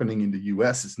what's happening in the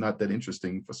US is not that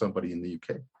interesting for somebody in the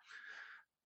UK.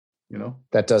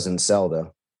 That doesn't sell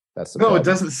though. That's the no, problem. It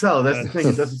doesn't sell. That's the thing.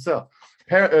 It doesn't sell.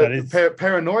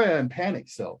 Paranoia and panic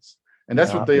sells, and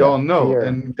that's what they all know. Fear.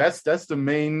 And that's the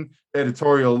main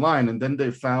editorial line. And then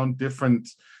they found different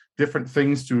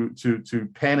things to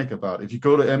panic about. If you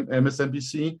go to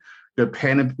MSNBC, they're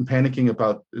panicking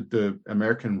about the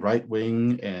American right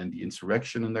wing and the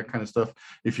insurrection and that kind of stuff.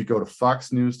 If you go to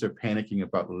Fox News, they're panicking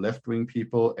about left wing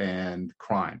people and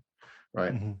crime,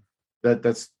 right? Mm-hmm.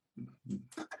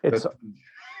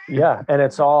 And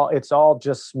it's all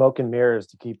just smoke and mirrors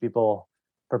to keep people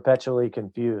perpetually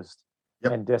confused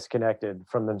and disconnected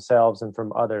from themselves and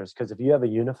from others. Because if you have a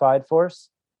unified force,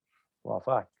 well,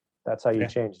 fuck, that's how you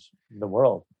change the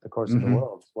world, the course of the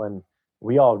world. When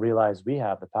we all realize we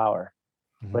have the power,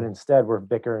 but instead we're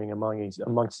bickering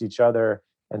amongst each other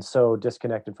and so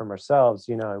disconnected from ourselves.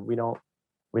 We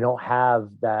don't have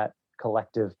that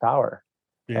collective power,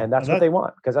 and that's what they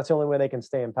want, because that's the only way they can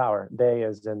stay in power. They,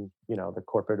 as in the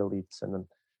corporate elites and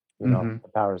the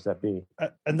powers that be.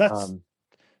 And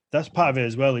that's part of it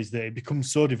as well, is that it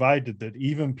becomes so divided that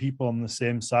even people on the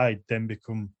same side then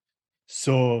become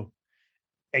so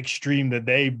extreme that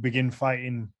they begin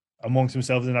fighting amongst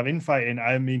themselves and have infighting.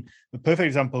 I mean, the perfect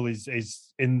example is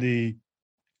in the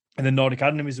Nordic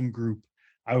animism group.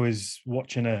 I was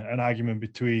watching an argument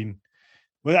between,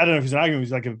 well, I don't know if it was an argument,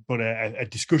 it was like a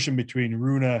discussion between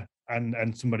Runa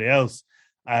and somebody else,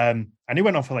 and it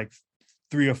went on for like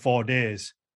 3 or 4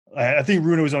 days. I think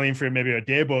Runa was only in for maybe a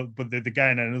day, but the guy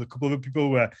and another couple of other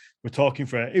people were talking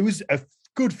for it. It was a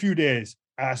good few days.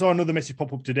 I saw another message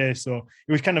pop up today, so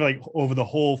it was kind of like over the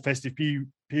whole festive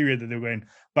period that they were going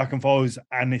back and forwards,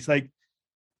 and it's like,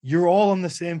 you're all on the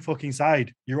same fucking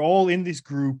side. You're all in this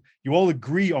group. You all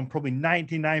agree on probably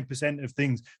 99% of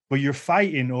things, but you're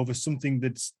fighting over something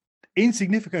that's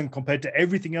insignificant compared to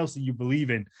everything else that you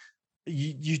believe in.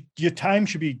 Your time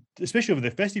should be, especially over the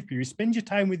festive period, spend your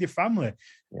time with your family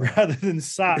rather than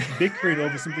sat bickering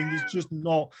over something that's just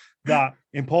not that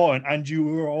important. And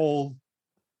you are all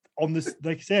on this,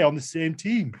 like I say, on the same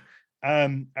team,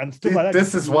 and stuff like that.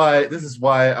 This is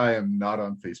why I am not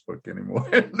on Facebook anymore.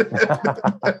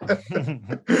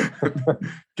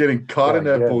 Getting caught in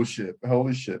that bullshit.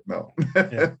 Holy shit, no.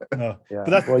 No. But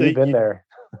that's you've been there.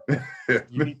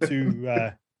 You need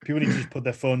to. People need to just put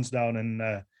their phones down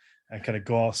and kind of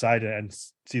go outside and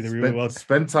see the real world.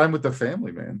 Spend time with the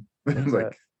family, man.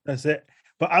 That's it.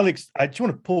 But Alex, I just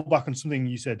want to pull back on something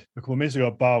you said a couple of minutes ago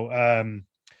about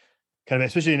kind of,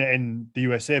 especially in the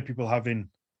USA, people having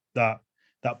that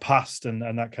past and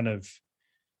that kind of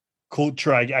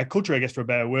culture, I guess, for a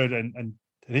better word, and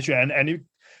history, and it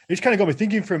just kind of got me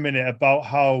thinking for a minute about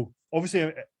how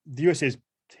obviously the USA's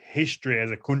history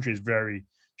as a country is very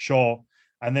short,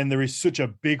 and then there is such a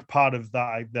big part of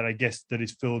that I guess that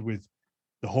is filled with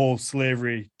the whole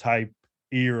slavery type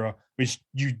era, which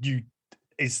you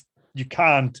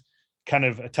can't kind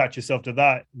of attach yourself to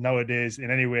that nowadays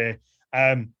in any way.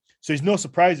 So it's no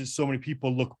surprise that so many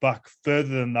people look back further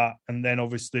than that, and then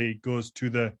obviously it goes to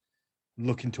the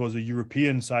looking towards the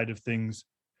European side of things.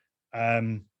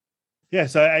 So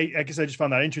I guess I just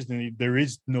found that interesting. There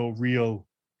is no real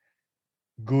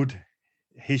good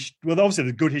history. Well, obviously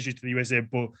there's good history to the USA,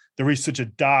 but there is such a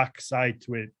dark side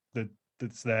to it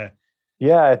that's there.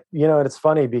 Yeah, it's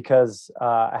funny because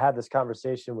I had this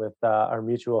conversation with our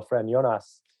mutual friend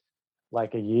Jonas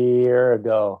like a year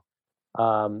ago,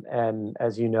 and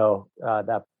as you know,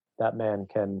 that man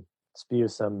can spew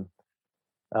some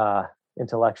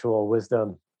intellectual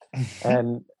wisdom,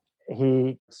 and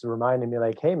he reminded me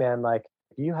like, "Hey, man, like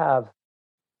you have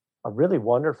a really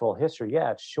wonderful history.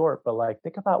 Yeah, it's short, but like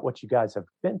think about what you guys have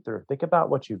been through. Think about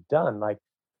what you've done. Like,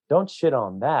 don't shit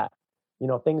on that.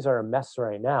 Things are a mess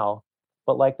right now."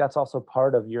 But like that's also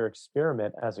part of your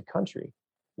experiment as a country,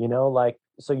 like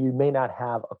so you may not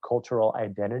have a cultural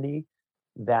identity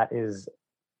that is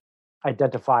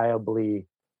identifiably,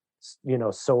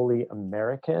 solely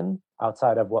American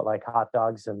outside of what like hot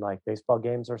dogs and like baseball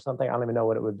games or something. I don't even know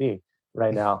what it would be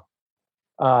right now.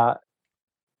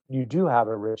 You do have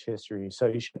a rich history, so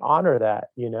you should honor that,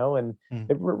 and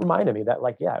it reminded me that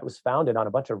like, yeah, it was founded on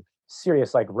a bunch of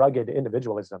serious, like rugged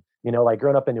individualism, like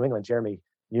growing up in New England, Jeremy,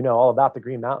 all about the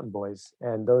Green Mountain Boys.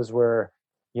 And those were,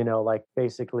 like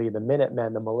basically the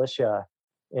Minutemen, the militia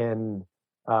in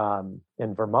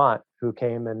Vermont, who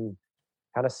came and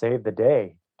kind of saved the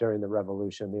day during the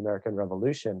Revolution, the American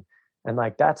Revolution. And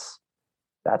like, that's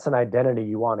an identity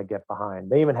you want to get behind.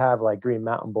 They even have like Green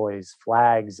Mountain Boys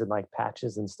flags and like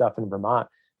patches and stuff in Vermont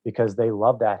because they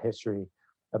love that history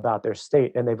about their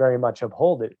state. And they very much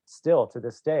uphold it still to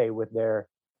this day with their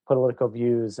political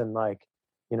views and like,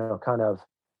 kind of,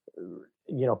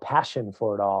 passion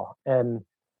for it all. And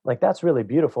like, that's really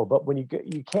beautiful. But when you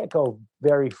can't go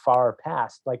very far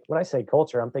past, like when I say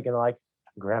culture, I'm thinking like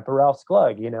Grandpa Ralph's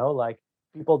Glug, like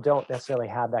people don't necessarily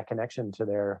have that connection to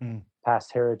their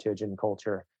past heritage and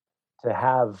culture to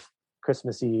have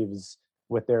Christmas Eves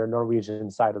with their Norwegian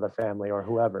side of the family or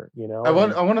whoever, I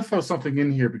want to throw something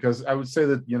in here because I would say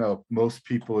that, most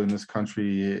people in this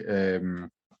country,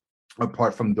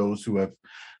 apart from those who have,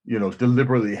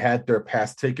 deliberately had their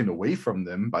past taken away from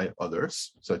them by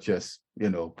others, such as,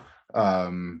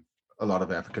 a lot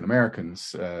of African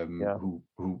Americans who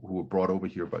were brought over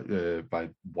here by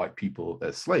white people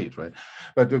as slaves, right?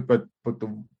 But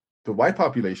the white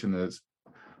population has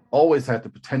always had the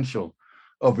potential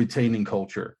of retaining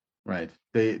culture, right?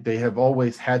 They have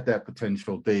always had that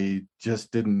potential. They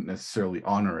just didn't necessarily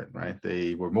honor it, right?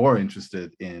 They were more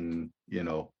interested in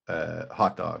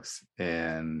hot dogs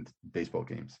and baseball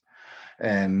games,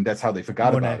 and that's how they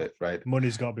forgot about it, right?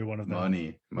 Money's got to be one of them.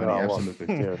 Money,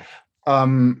 absolutely.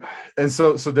 And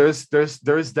so there's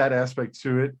that aspect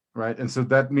to it, right? And so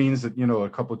that means that a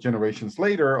couple of generations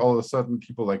later, all of a sudden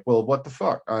people are like, well, what the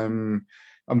fuck? I'm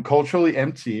culturally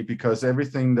empty because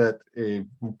everything that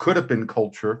could have been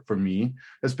culture for me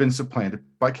has been supplanted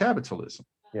by capitalism,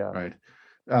 right?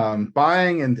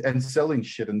 Buying and selling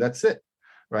shit, and that's it,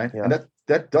 right? And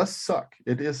that does suck.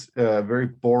 It is a very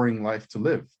boring life to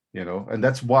live, and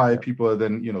that's why people are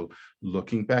then,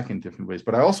 looking back in different ways.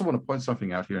 But I also want to point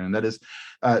something out here, and that is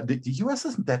the US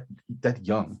isn't that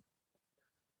young.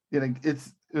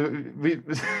 It's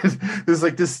there's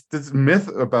like this myth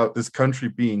about this country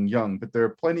being young, but there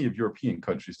are plenty of European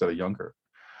countries that are younger.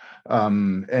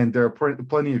 And there are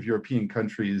plenty of European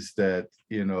countries that,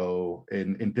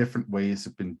 in different ways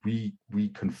have been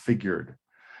reconfigured.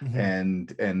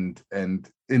 And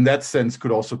in that sense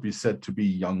could also be said to be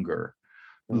younger.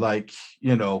 Like,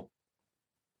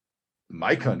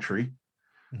 my country,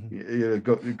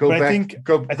 go back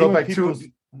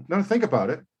think about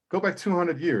it. Go back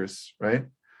 200 years, right?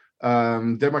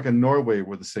 Denmark and Norway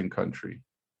were the same country,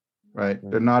 right?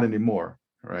 They're not anymore,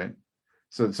 right?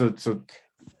 So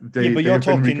they. But you're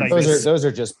talking like those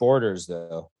are just borders,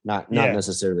 though, not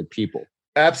necessarily people.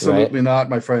 Absolutely not,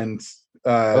 my friends.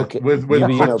 Okay. With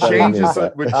changes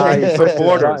of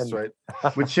borders, right?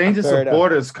 With changes of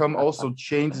borders come also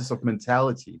changes of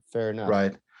mentality. Fair enough,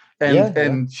 right?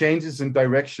 And changes in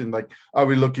direction. Like, are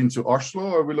we looking to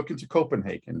Oslo? Or are we looking to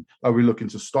Copenhagen? Are we looking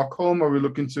to Stockholm? Are we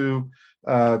looking to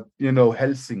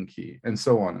Helsinki? And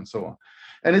so on and so on.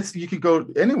 And you can go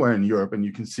anywhere in Europe and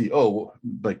you can see,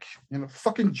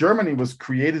 fucking Germany was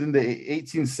created in the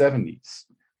 1870s,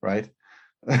 right?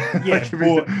 Yeah,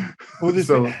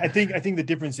 I think the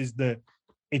difference is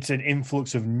it's an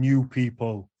influx of new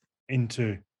people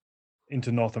into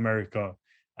North America.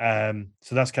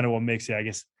 So that's kind of what makes it, I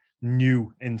guess,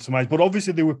 new in some ways. But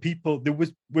obviously there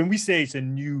was, when we say it's a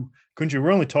new country,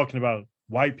 we're only talking about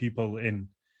white people in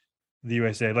the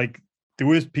USA. Like there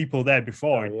was people there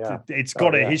before. It's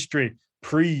got a history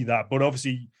pre that, but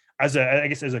obviously as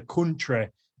a country,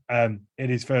 it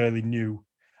is fairly new.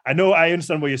 I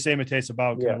understand what you're saying, Matthias,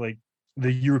 about kind of like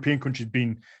the European countries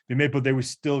being made, but there was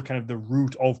still kind of the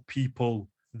root of people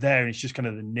there. And it's just kind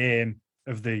of the name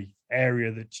of the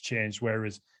area that's changed,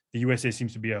 whereas the USA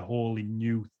seems to be a wholly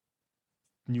new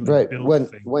right.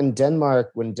 built thing. When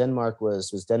Denmark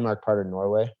was Denmark part of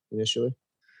Norway initially?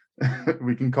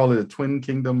 We can call it a twin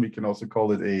kingdom. We can also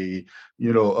call it a,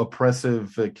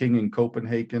 oppressive king in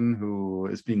Copenhagen who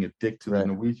is being a dick to the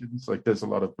Norwegians. Like there's a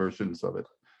lot of versions of it.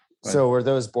 Right? So were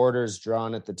those borders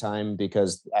drawn at the time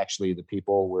because actually the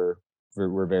people were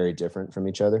very different from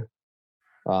each other?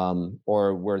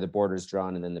 Or were the borders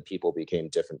drawn and then the people became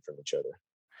different from each other?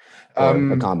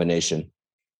 Or a combination?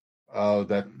 Oh,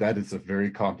 that is a very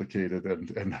complicated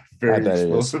and very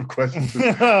explosive question.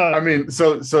 I mean,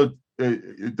 so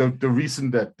the reason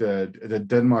that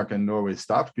Denmark and Norway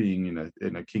stopped being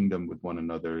in a kingdom with one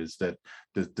another is that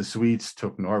the Swedes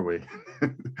took Norway.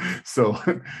 So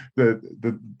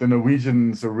the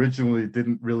Norwegians originally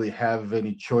didn't really have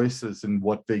any choices in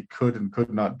what they could and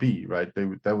could not be, right?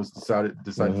 That was decided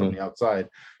from the outside,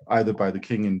 either by the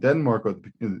king in Denmark or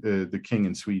the king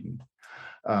in Sweden.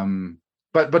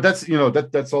 But that's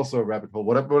that's also a rabbit hole.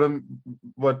 What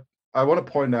I want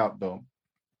to point out though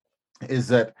is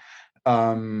that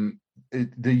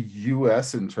the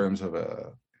U.S. in terms of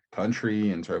a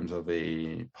country, in terms of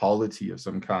a polity of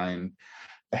some kind,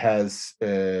 has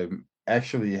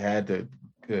actually had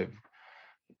a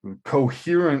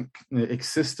coherent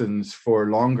existence for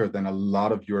longer than a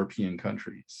lot of European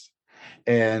countries.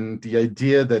 And the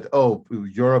idea that,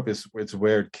 Europe it's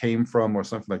where it came from or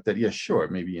something like that. Yeah, sure.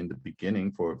 Maybe in the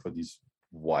beginning for these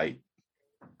white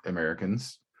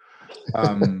Americans.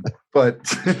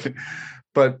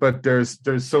 But there's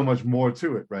so much more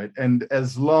to it, right? And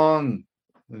this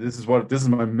is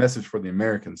my message for the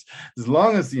Americans. As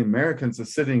long as the Americans are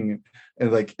sitting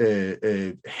like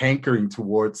hankering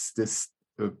towards this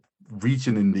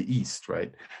region in the East,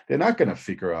 right? They're not going to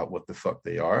figure out what the fuck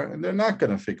they are, and they're not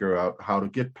going to figure out how to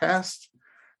get past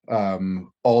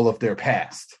all of their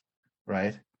past,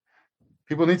 right?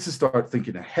 People need to start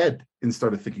thinking ahead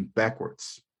instead of thinking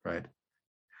backwards, right?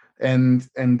 And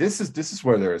this is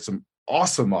where there is some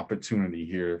awesome opportunity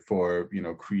here for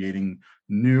creating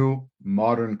new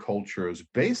modern cultures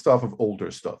based off of older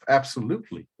stuff.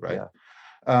 Absolutely, right? Yeah.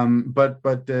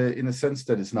 But in a sense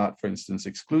that is not, for instance,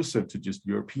 exclusive to just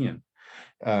European,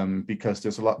 because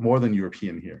there's a lot more than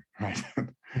European here, right?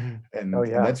 And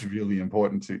that's really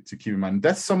important to keep in mind.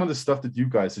 That's some of the stuff that you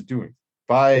guys are doing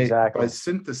by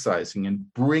synthesizing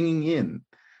and bringing in,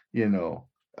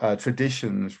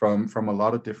 traditions from a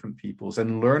lot of different peoples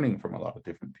and learning from a lot of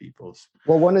different peoples.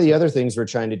 Well, one of the other things we're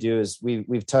trying to do is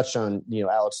we've touched on,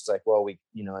 Alex is like, well, we,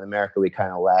 in America, we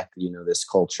kind of lack, this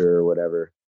culture or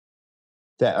whatever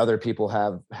that other people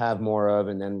have more of.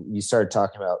 And then you started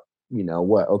talking about,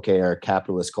 our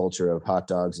capitalist culture of hot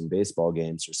dogs and baseball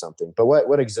games or something. But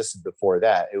what existed before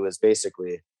that? It was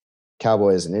basically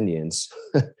cowboys and Indians,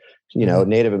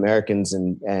 Native Americans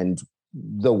and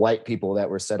the white people that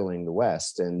were settling the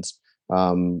West. And,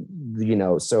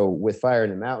 so with Fire in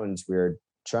the Mountains, we're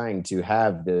trying to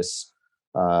have this,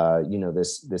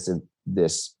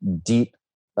 this deep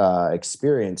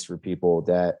experience for people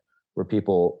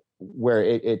where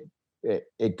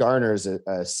it garners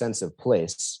a sense of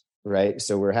place, right?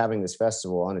 So we're having this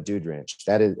festival on a dude ranch.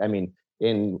 That is,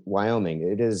 in Wyoming,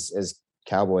 it is as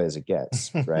cowboy as it gets,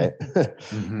 right? At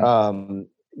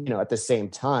the same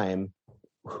time,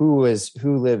 who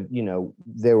lived,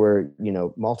 there were,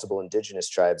 multiple indigenous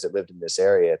tribes that lived in this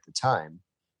area at the time,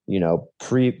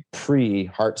 pre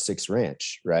Heart Six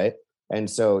Ranch, right? And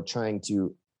so trying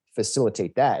to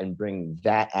facilitate that and bring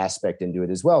that aspect into it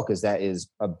as well, because that is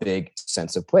a big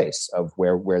sense of place of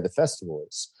where the festival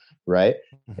is, right?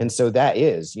 And so that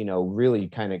is, really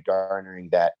kind of garnering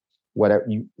that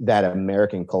that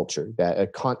American culture,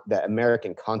 that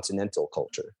American continental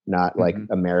culture, not like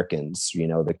Americans,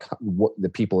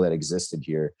 the people that existed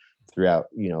here throughout,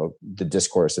 the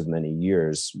discourse of many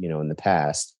years, in the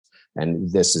past. And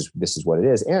this is what it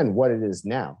is and what it is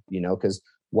now, because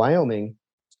Wyoming,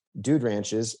 dude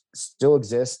ranches still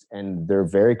exist and they're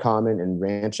very common, and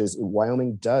ranches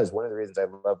Wyoming does. One of the reasons I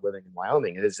love living in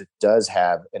Wyoming is it does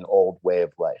have an old way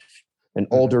of life, an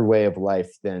older way of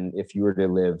life than if you were to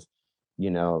live,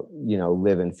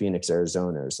 live in Phoenix,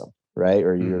 Arizona or something, right?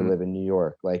 Or you live in New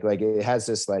York. Like it has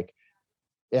this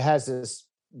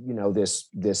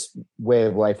this way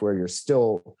of life where you're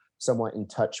still somewhat in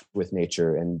touch with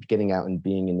nature and getting out and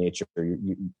being in nature.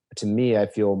 To me, I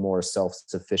feel more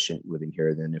self-sufficient living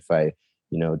here than if I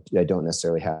don't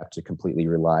necessarily have to completely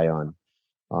rely on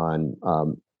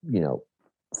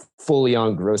fully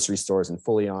on grocery stores and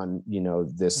fully on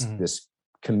this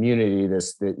community,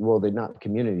 they're not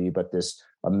community, but this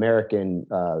American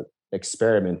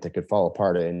experiment that could fall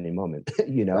apart at any moment.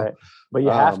 Right. But you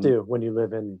have to when you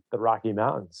live in the Rocky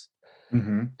Mountains,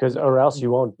 because or else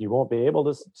you won't be able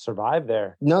to survive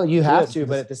there. No, you have to,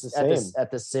 but at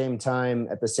the same time,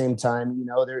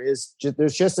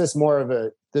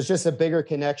 there's just a bigger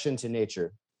connection to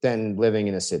nature than living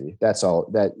in a city. That's all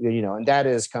that, and that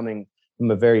is coming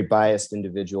from a very biased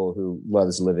individual who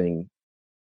loves living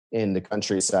in the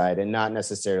countryside and not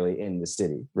necessarily in the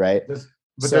city, right?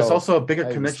 There's also a bigger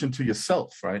connection to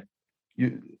yourself, right?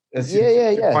 You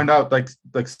find out like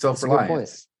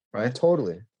self-reliance, right?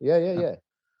 Totally. Yeah.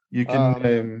 You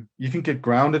can get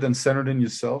grounded and centered in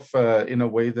yourself in a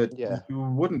way that you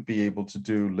wouldn't be able to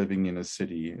do living in a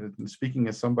city. Speaking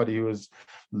as somebody who has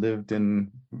lived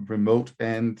in remote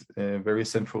and very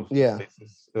central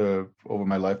places over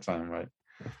my lifetime, right?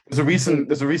 There's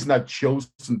a reason I've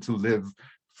chosen to live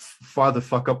far the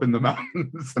fuck up in the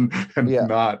mountains and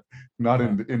not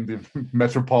in the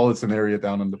metropolitan area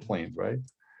down on the plains, right?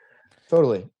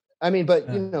 Totally. I mean, but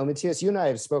Matthias, you and I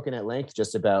have spoken at length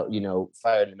just about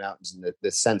Fire in the Mountains and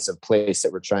the sense of place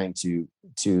that we're trying to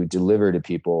deliver to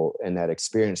people and that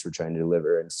experience we're trying to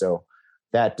deliver, and so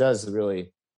that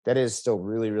is still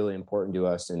really, really important to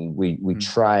us, and we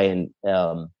try and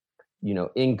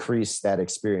increase that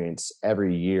experience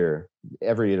every year,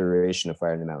 every iteration of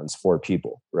Fire in the Mountains for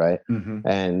people, right?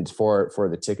 And for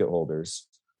the ticket holders.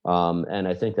 And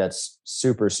I think that's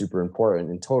super, super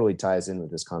important and totally ties in with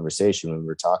this conversation when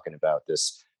we're talking about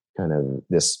this kind of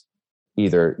this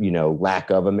either,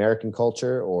 lack of American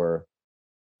culture, or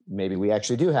maybe we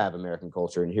actually do have American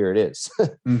culture and here it is,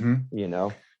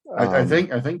 I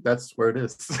think that's where it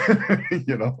is,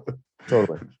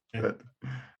 Totally.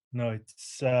 No,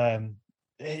 it's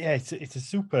it's a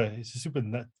super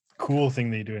cool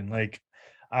thing that you're doing. Like,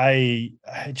 I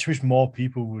just wish more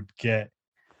people would get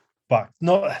back,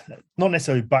 not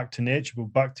necessarily back to nature,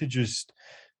 but back to just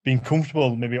being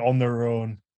comfortable, maybe on their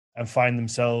own, and find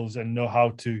themselves and know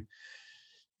how to.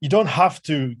 You don't have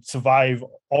to survive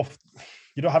off.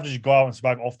 You don't have to just go out and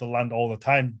survive off the land all the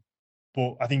time.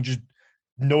 But I think just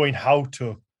knowing how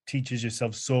to teaches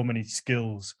yourself so many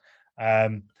skills.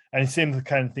 And it's the same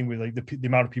kind of thing with like the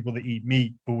amount of people that eat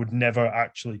meat but would never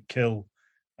actually kill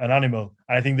an animal.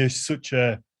 And I think there's such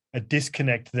a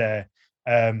disconnect there.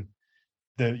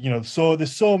 So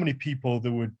there's so many people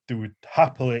that would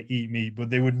happily eat meat, but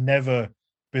they would never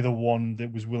be the one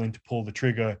that was willing to pull the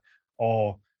trigger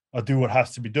or do what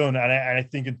has to be done. And I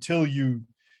think until you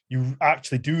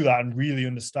actually do that and really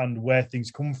understand where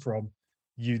things come from,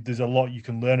 there's a lot you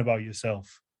can learn about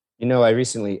yourself. I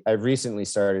recently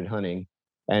started hunting.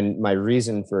 And my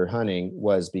reason for hunting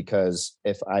was because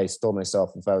if I was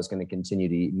going to continue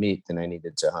to eat meat, then I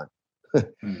needed to hunt.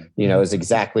 Is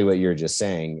exactly what you're just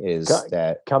saying. Is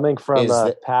that coming from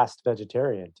a past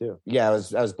vegetarian too? Yeah, I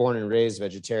was born and raised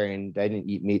vegetarian. I didn't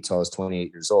eat meat till I was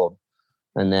 28 years old,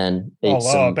 and then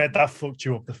I bet that fucked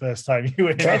you up the first time you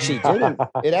ate. It actually didn't.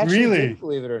 It actually really didn't,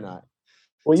 believe it or not.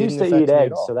 Well, you used to eat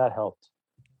eggs, so that helped.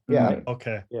 Yeah.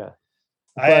 Okay. Yeah.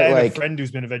 I had a friend who's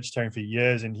been a vegetarian for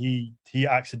years, and he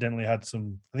accidentally had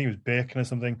some, I think it was bacon or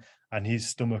something, and his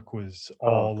stomach was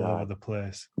all over the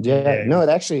place. Yeah, no, it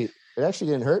actually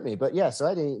didn't hurt me. But so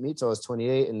I didn't eat meat till I was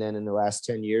 28, and then in the last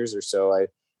 10 years or so, I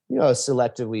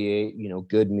selectively ate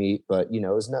good meat, but it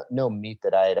was no meat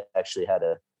that I had actually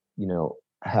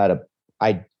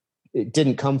it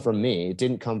didn't come from me. It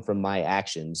didn't come from my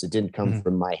actions. It didn't come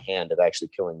from my hand of actually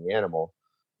killing the animal.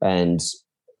 And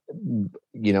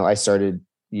I started,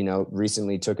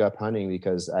 recently took up hunting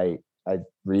because I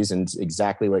reasoned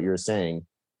exactly what you're saying,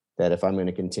 that if I'm going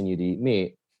to continue to eat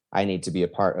meat, I need to be a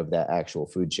part of that actual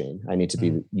food chain. I need to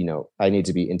be, I need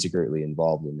to be intricately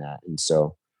involved in that. And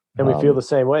so, and we feel the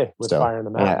same way with Fire in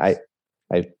the Mountains.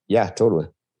 Yeah, totally.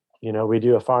 We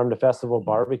do a farm to festival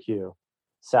barbecue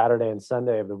Saturday and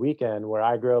Sunday of the weekend where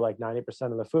I grow like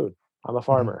 90% of the food. I'm a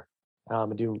farmer. I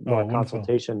do more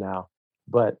consultation now,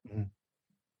 but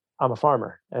I'm a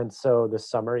farmer. And so this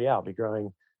summer, I'll be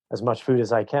growing as much food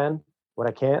as I can. When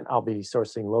I can't, I'll be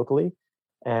sourcing locally.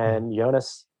 And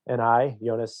Jonas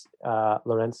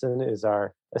Lorenzen is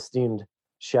our esteemed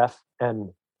chef and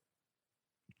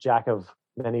jack of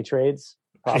many trades.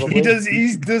 Probably. He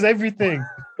does everything.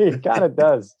 He kind of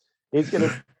does. he's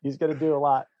gonna do a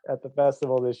lot at the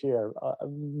festival this year.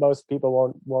 Most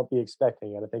people won't be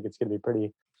expecting it. I think it's gonna be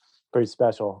pretty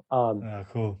special.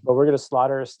 Cool. But we're gonna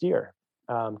slaughter a steer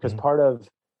because part of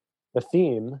the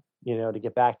theme, to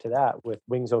get back to that with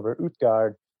Wings Over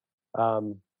Utgard,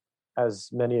 as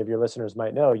many of your listeners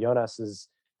might know, Jonas's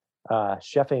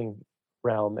chefing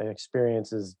realm and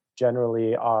experiences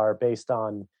generally are based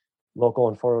on local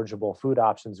and forageable food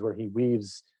options, where he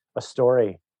weaves a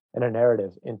story and a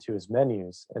narrative into his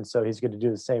menus. And so he's going to do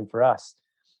the same for us.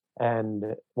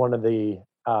 And one of the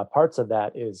parts of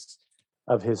that is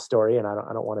of his story, and I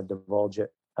don't want to divulge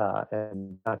it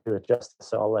and not do it justice,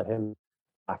 so I'll let him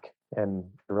back and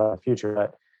run the future.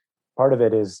 But part of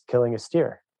it is killing a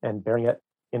steer and burying it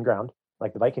in ground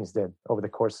like the Vikings did over the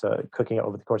course of cooking it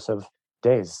over the course of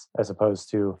days, as opposed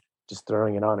to just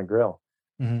throwing it on a grill.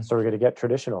 So we're going to get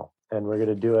traditional, and we're going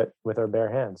to do it with our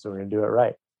bare hands. So we're going to do it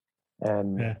right.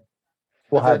 And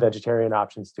we'll have vegetarian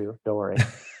options too. Don't worry.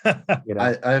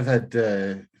 I've had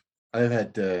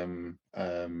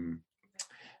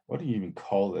what do you even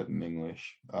call it in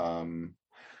English?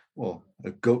 Well,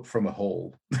 a goat from a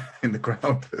hole in the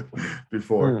ground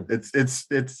before. It's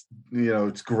it's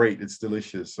great. It's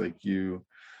delicious. Like you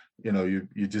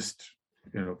just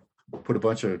put a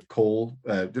bunch of coal.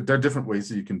 There are different ways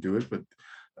that you can do it, but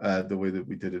the way that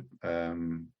we did it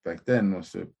back then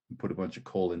was to put a bunch of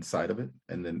coal inside of it,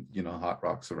 and then hot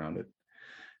rocks around it,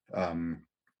 and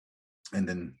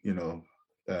then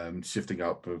shifting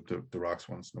out the rocks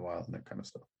once in a while and that kind of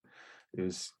stuff. It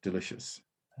was delicious.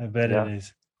 I bet it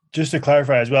is. Just to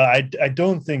clarify as well, I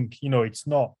don't think it's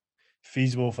not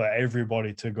feasible for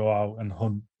everybody to go out and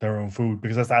hunt their own food,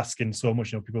 because that's asking so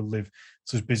much. People live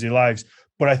such busy lives,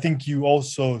 but I think you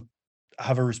also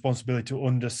have a responsibility to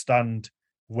understand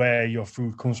where your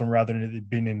food comes from, rather than it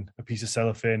being in a piece of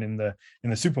cellophane in the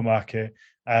supermarket.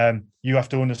 You have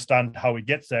to understand how it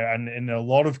gets there, and in a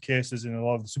lot of cases, in a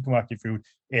lot of the supermarket food,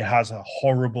 it has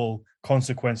horrible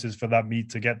consequences for that meat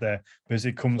to get there, because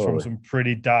it comes from some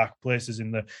pretty dark places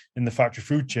in the factory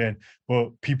food chain.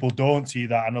 But people don't see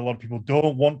that, and a lot of people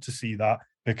don't want to see that,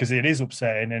 because it is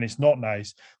upsetting and it's not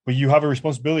nice. But you have a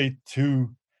responsibility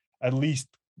to at least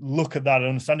look at that and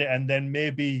understand it, and then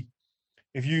maybe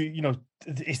if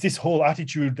it's this whole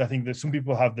attitude, I think, that some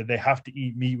people have, that they have to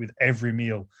eat meat with every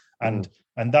meal, and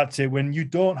that's it, when you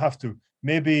don't have to.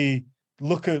 Maybe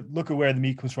look at where the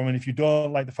meat comes from, and if you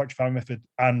don't like the factory farming method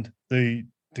and the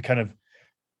kind of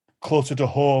closer to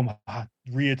home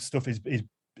reared stuff is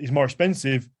more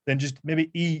expensive, then just maybe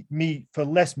eat meat for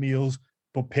less meals,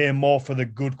 but pay more for the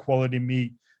good quality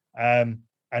meat, and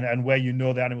where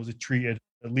the animals are treated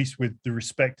at least with the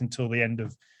respect until the end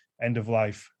of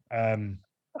life.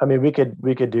 I mean, we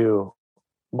could do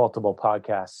multiple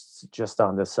podcasts just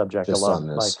on this subject alone.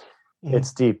 Like,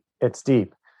 it's deep.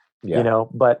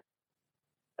 But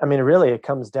I mean, really, it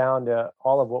comes down to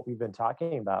all of what we've been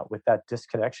talking about, with that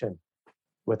disconnection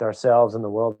with ourselves and the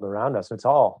world around us.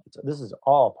 This is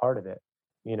all part of it.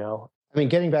 I mean,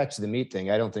 getting back to the meat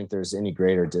thing, I don't think there's any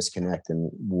greater disconnect than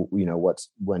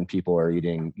when people are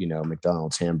eating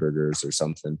McDonald's hamburgers or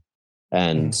something,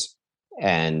 and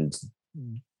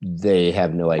they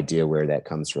have no idea where that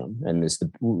comes from. And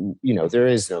there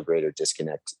is no greater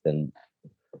disconnect than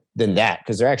that,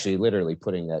 because they're actually literally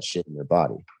putting that shit in their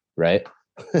body, right?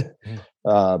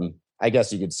 I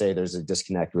guess you could say there's a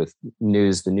disconnect with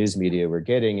the news media we're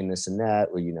getting, and this and that.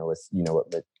 Well, with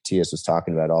what Matthias was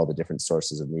talking about, all the different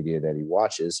sources of media that he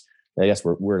watches. I guess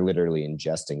we're literally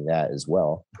ingesting that as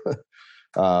well.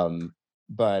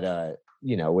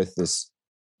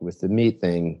 With the meat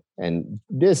thing, and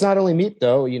it's not only meat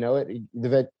though.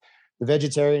 The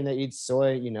vegetarian that eats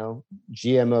soy,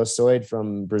 GMO soy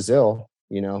from Brazil,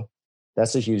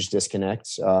 that's a huge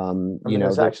disconnect.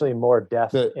 There's actually more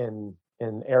death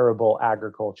in arable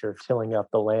agriculture, tilling up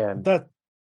the land.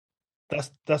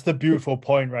 That's the beautiful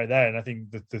point right there. And I think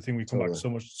the thing we come back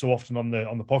to so often on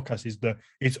the podcast is that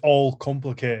it's all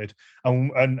complicated,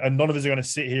 and none of us are going to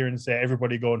sit here and say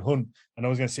everybody go and hunt, and no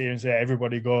one's going to sit here and say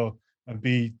everybody go and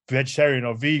be vegetarian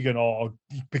or vegan, or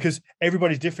because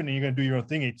everybody's different and you're going to do your own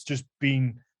thing. It's just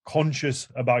being conscious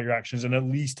about your actions, and at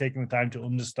least taking the time to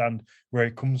understand where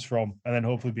it comes from, and then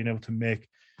hopefully being able to make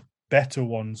better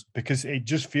ones, because it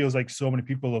just feels like so many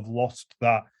people have lost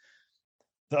that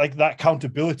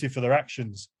accountability for their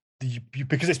actions.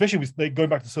 Because especially with going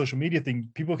back to the social media thing,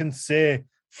 people can say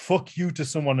fuck you to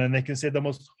someone, and they can say the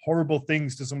most horrible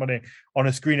things to somebody on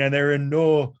a screen, and there's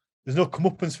no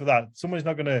comeuppance for that. Someone's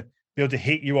not going to be able to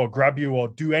hit you or grab you or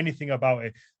do anything about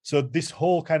it. So this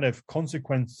whole kind of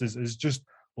consequences is just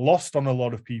lost on a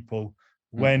lot of people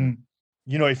when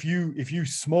if you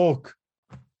smoke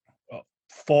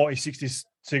 40, 60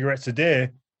 cigarettes a day,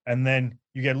 and then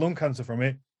you get lung cancer from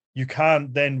it, you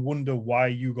can't then wonder why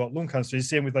you got lung cancer. It's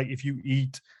the same with like if you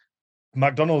eat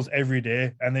McDonald's every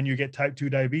day and then you get type 2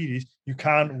 diabetes, you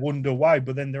can't wonder why.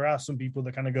 But then there are some people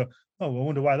that kind of go, oh, I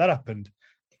wonder why that happened.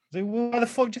 Like, well, why the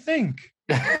fuck do you think?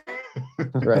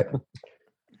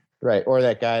 Right. Or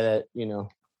that guy that,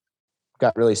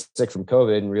 got really sick from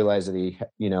COVID and realized that he,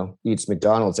 eats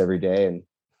McDonald's every day, and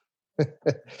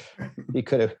he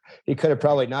could have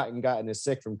probably not gotten as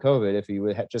sick from COVID if he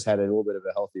would have just had a little bit of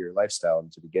a healthier lifestyle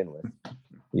to begin with,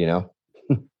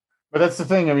 But that's the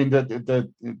thing. I mean,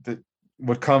 the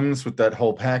what comes with that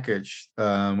whole package,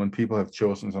 when people have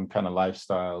chosen some kind of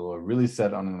lifestyle or really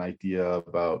set on an idea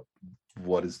about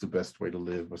what is the best way to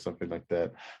live or something like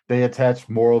that, they attach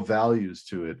moral values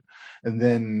to it, and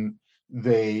then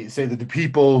they say that the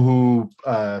people who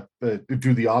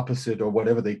do the opposite, or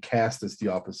whatever they cast as the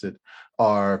opposite,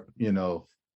 are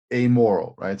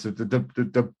amoral, right? So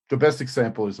the best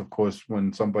example is, of course,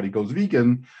 when somebody goes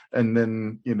vegan and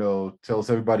then tells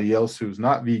everybody else who's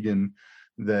not vegan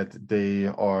that they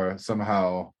are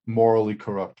somehow morally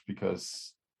corrupt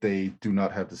because they do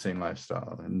not have the same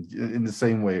lifestyle. And in the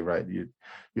same way, right, you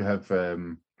have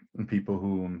people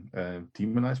who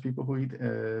demonize people who eat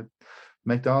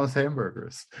McDonald's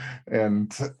hamburgers.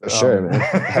 And sure,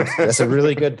 man. That's a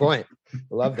really good point. I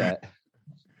love that.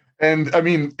 And I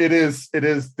mean, it is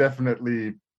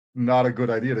definitely not a good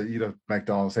idea to eat a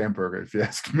McDonald's hamburger, if you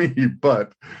ask me,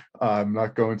 but I'm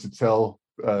not going to tell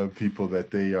people that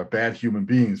they are bad human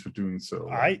beings for doing so.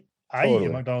 I eat a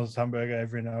McDonald's hamburger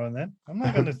every now and then. I'm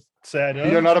not going to say I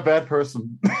don't. You're not a bad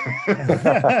person.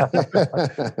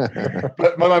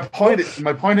 But my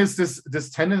point is this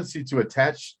tendency to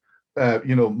attach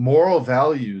moral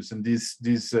values and these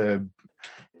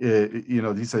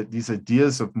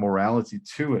ideas of morality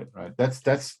to it, right?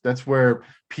 That's where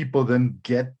people then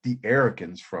get the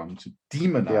arrogance from, to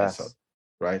demonize us,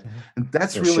 right? And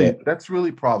that's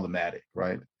really problematic,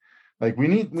 right? Like we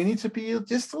need to be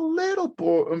just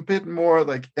a bit more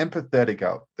like empathetic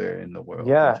out there in the world.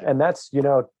 Yeah, and that's it's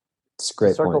a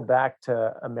great circle point. back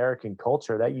to American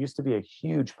culture. That used to be a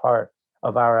huge part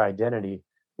of our identity.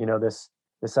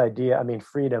 This idea. I mean,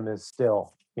 freedom is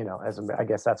still, I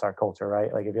guess that's our culture,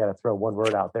 right? Like if you had to throw one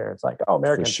word out there, it's like, oh,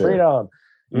 American freedom,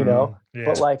 Yeah.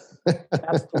 But like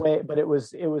that's the way. But it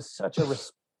was such a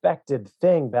respected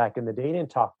thing back in the day. You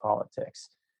didn't talk politics.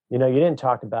 You didn't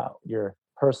talk about your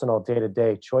personal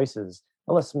day-to-day choices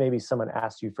unless maybe someone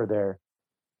asked you for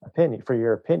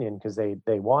your opinion because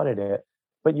they wanted it,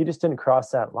 but you just didn't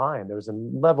cross that line. There was a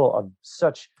level of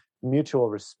such mutual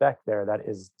respect there that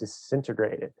is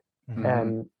disintegrated.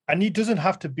 And it doesn't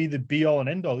have to be the be all and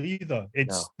end all either.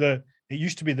 It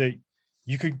used to be that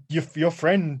you could, your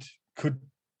friend could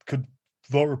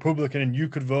vote Republican and you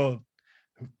could vote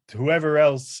whoever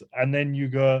else, and then you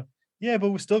go, yeah, but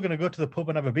we're still going to go to the pub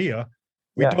and have a beer.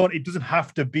 It doesn't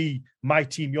have to be my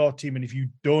team, your team. And if you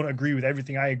don't agree with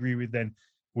everything I agree with, then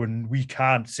when we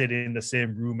can't sit in the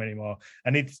same room anymore.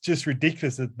 And it's just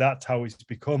ridiculous that that's how it's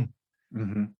become.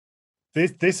 Mm-hmm.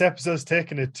 This episode's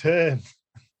taken a turn.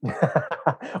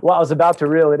 Well, I was about to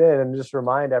reel it in and just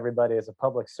remind everybody as a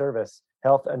public service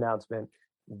health announcement,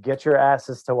 get your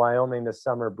asses to Wyoming this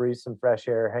summer, breathe some fresh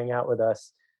air, hang out with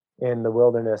us in the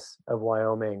wilderness of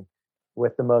Wyoming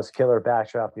with the most killer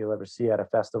backdrop you'll ever see at a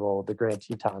festival, the Grand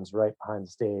Tetons right behind the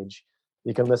stage.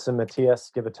 You can listen to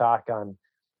Matthias give a talk on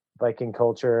Viking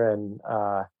culture and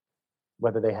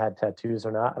whether they had tattoos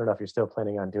or not. I don't know if you're still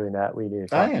planning on doing that. We need to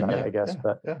talk about it, I guess,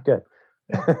 but good.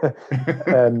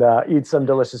 And eat some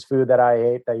delicious food that I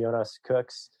ate that Jonas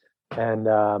cooks, and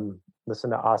listen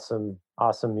to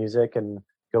awesome music and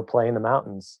go play in the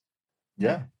mountains.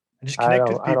 Yeah. And just connect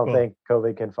with people. I don't think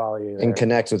COVID can follow you there. And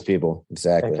connect with people.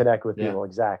 Exactly. And connect with people.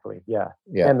 Exactly. Yeah.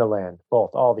 And the land,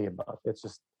 both, all the above. It's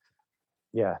just,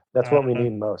 that's what we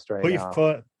need most right now.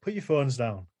 Put your phones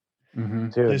down. Mm-hmm.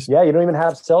 Dude, you don't even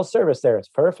have cell service there. It's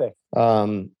perfect.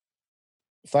 Fire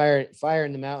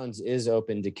in the Mountains is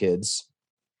open to kids.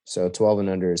 So 12 and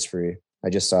under is free. I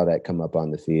just saw that come up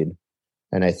on the feed.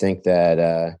 And I think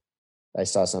that I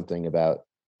saw something about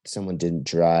someone didn't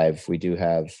drive. We do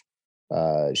have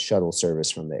shuttle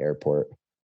service from the airport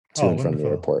to and from the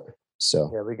airport. So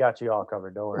we got you all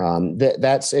covered. Don't worry.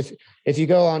 That's if you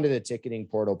go onto the ticketing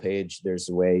portal page, there's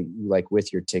a way, like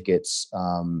with your tickets,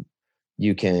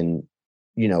 you can,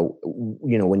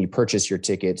 when you purchase your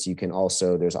tickets, you can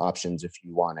also, there's options if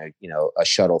you want a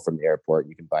shuttle from the airport,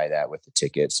 you can buy that with the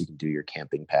tickets. You can do your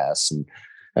camping pass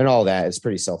and all that. It's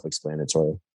pretty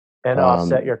self-explanatory. And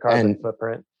offset your carbon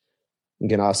footprint. You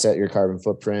can offset your carbon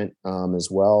footprint as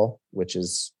well, which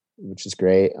is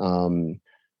great.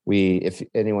 if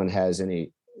anyone has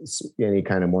any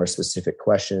kind of more specific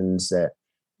questions that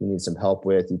you need some help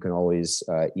with, you can always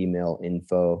email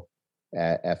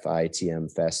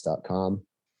info@fitmfest.com.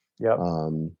 Yep.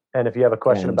 And if you have a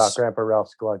question about Grandpa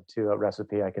Ralph's glug too, a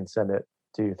recipe, I can send it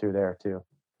to you through there too.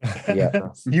 Yeah.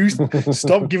 You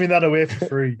stop giving that away for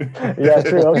free. Yeah,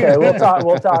 true. Okay, we'll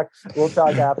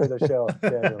talk after the show,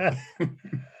 Daniel.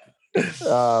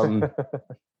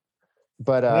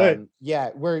 Yeah,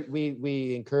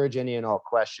 we encourage any and all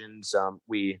questions.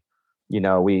 We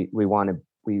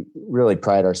really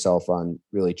pride ourselves on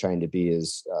really trying to be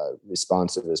as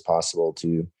responsive as possible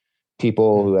to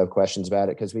people who have questions about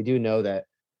it, because we do know that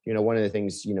one of the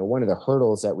things, one of the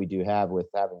hurdles that we do have with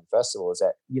having a festival is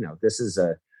that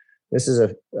this is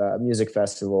a music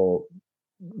festival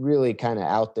really kind of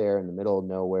out there in the middle of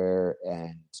nowhere,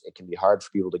 and it can be hard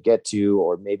for people to get to,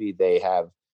 or maybe they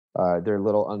have they're a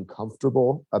little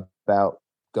uncomfortable about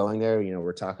going there.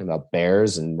 We're talking about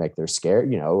bears and like they're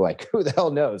scared, like who the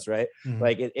hell knows, right? Mm-hmm.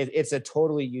 Like it's a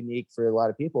totally unique, for a lot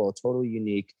of people, a totally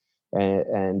unique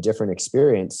and different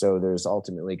experience. So there's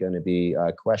ultimately going to be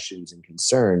questions and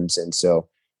concerns. And so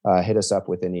hit us up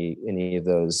with any of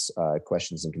those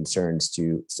questions and concerns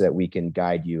so that we can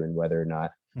guide you in whether or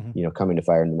not, mm-hmm. Coming to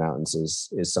Fire in the Mountains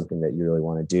is something that you really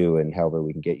want to do. And however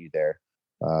we can get you there,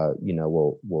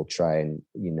 we'll try and,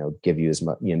 give you as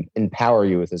much, empower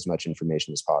you with as much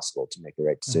information as possible to make the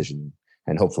right decision. Mm-hmm.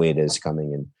 And hopefully it is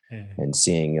coming and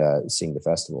seeing the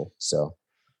festival. So,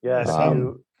 yes,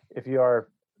 if you are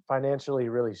financially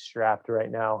really strapped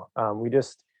right now, we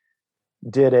just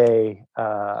did a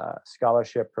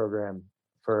scholarship program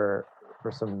for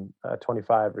some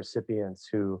 25 recipients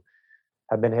who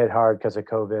have been hit hard because of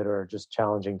COVID or just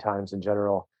challenging times in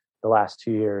general the last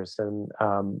 2 years. And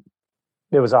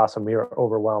it was awesome. We were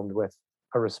overwhelmed with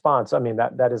a response. I mean,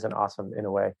 that isn't awesome in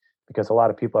a way because a lot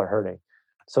of people are hurting.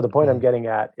 So the point I'm getting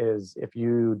at is if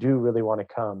you do really want to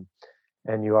come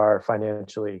and you are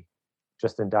financially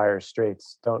just in dire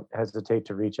straits, don't hesitate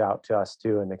to reach out to us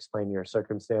too and explain your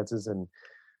circumstances. And,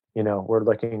 we're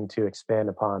looking to expand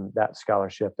upon that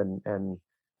scholarship and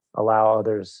allow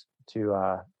others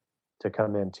to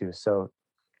come in too. So,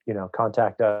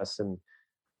 contact us and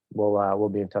we'll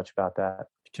be in touch about that.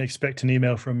 You can expect an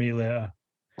email from me later.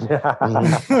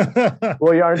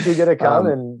 Well, aren't you gonna come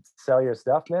and sell your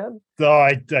stuff, man? No,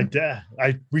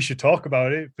 we should talk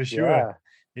about it for sure.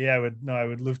 Yeah, I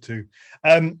would love to.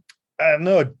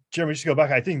 No, Jeremy, just to go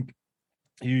back, I think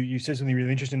you said something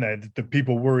really interesting there. The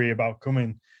people worry about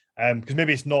coming, because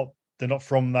maybe they're not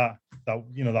from that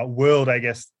world, I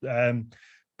guess.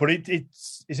 But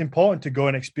it's important to go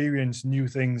and experience new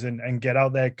things and get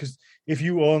out there, because if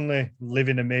you only live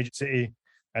in a major city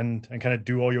and kind of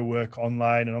do all your work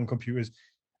online and on computers,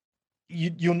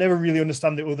 you'll never really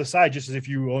understand the other side. Just as if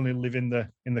you only live in the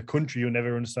country, you'll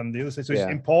never understand the other side. So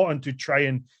It's important to try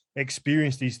and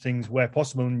experience these things where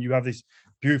possible, and you have this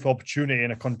beautiful opportunity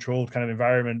in a controlled kind of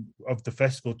environment of the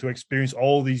festival to experience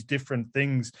all these different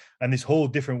things and this whole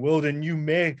different world. And you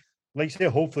may, like you say,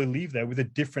 hopefully leave there with a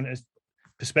different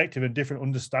perspective and different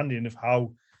understanding of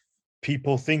how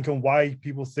people think and why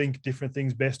people think different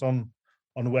things based on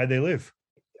where they live.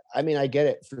 I mean, I get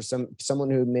it for someone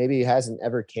who maybe hasn't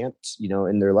ever camped,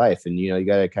 in their life, and you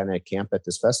got to kind of camp at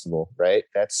this festival, right?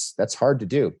 That's hard to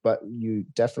do, but you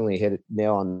definitely hit it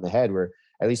nail on the head where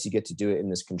at least you get to do it in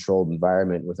this controlled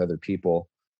environment with other people,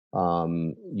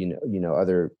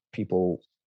 other people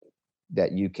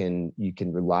that you can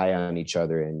rely on each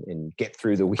other and get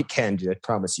through the weekend. I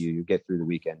promise you get through the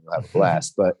weekend, you'll have a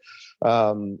blast. But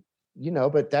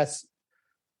but that's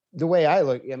the way I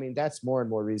look. I mean, that's more and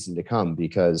more reason to come,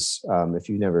 because if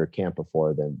you've never camped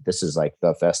before, then this is like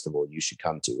the festival you should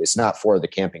come to. It's not for the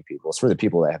camping people. It's for the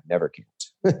people that have never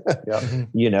camped.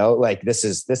 Like this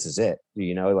is it,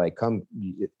 like come.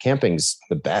 Camping's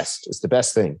the best. It's the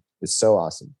best thing. It's so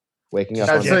awesome. Waking up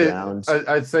on the ground.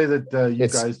 I'd say that you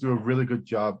guys do a really good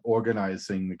job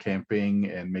organizing the camping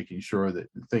and making sure that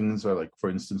things are, like, for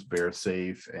instance, bear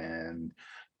safe, and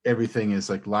everything is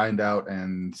like lined out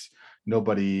and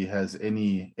nobody has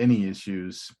any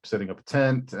issues setting up a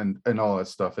tent and all that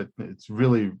stuff. It's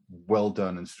really well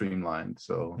done and streamlined.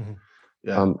 So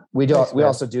we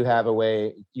also do have a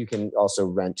way you can also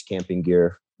rent camping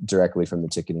gear directly from the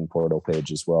ticketing portal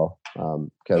page as well,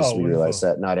 because we realize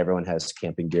that not everyone has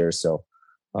camping gear. So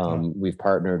we've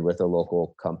partnered with a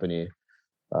local company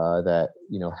that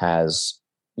has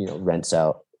rents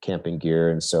out camping gear,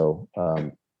 and so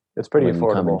It's pretty when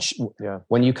affordable.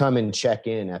 When you come and check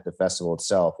in at the festival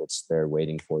itself, it's there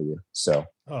waiting for you. So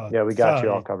we got you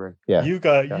all covered. Yeah, you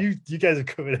guys have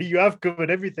covered. You have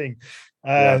covered everything.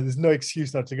 There's no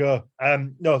excuse not to go.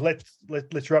 No,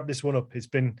 let's wrap this one up.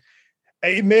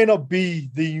 It may not be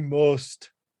the most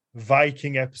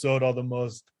Viking episode or the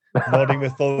most Nordic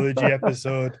mythology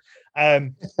episode,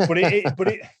 but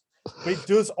it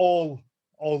does all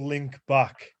link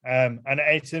back. And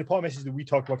it's an important message that we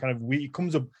talk about. It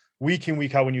comes up week in,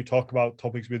 week out when you talk about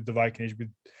topics with the Viking Age, with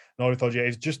Nordic mythology.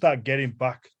 It's just that getting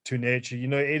back to nature. You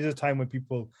know, it is a time when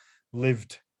people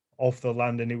lived off the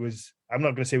land, and it was, I'm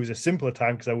not going to say it was a simpler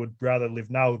time, because I would rather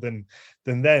live now than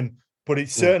then, but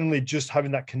it's certainly just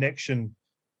having that connection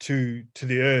to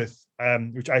the earth,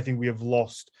 which I think we have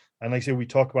lost. And like I say, we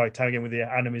talk about it time again with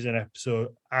the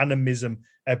animism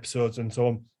episodes and so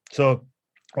on. So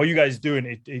what you guys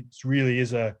doing, it really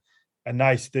is a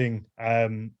nice thing,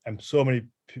 and so many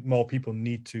more people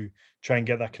need to try and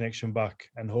get that connection back,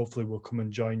 and hopefully we'll come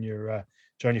and join your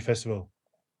festival.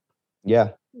 Yeah,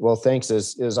 well, thanks.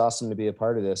 It was awesome to be a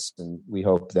part of this, and we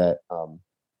hope that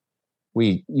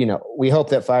we hope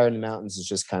that Fire in the Mountains is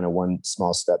just kind of one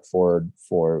small step forward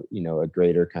for, a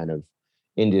greater kind of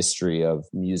industry of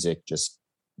music, just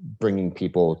bringing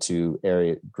people to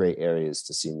great areas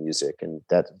to see music. And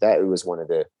that was one of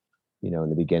the, in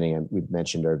the beginning, we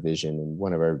mentioned our vision, and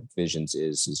one of our visions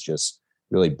is just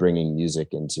really bringing music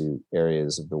into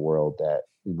areas of the world, that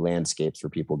landscapes where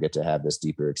people get to have this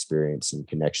deeper experience and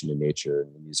connection to nature,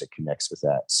 and the music connects with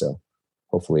that. So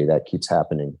hopefully that keeps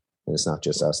happening, and it's not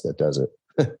just us that does it.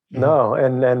 No,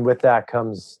 and with that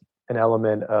comes an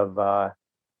element of a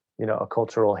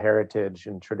cultural heritage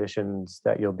and traditions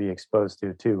that you'll be exposed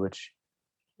to too, which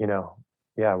they're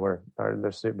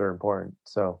super important.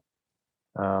 So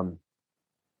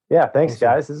thanks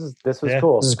guys. This was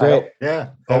cool. This is great.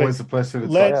 Always a pleasure to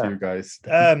talk to you guys.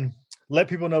 Let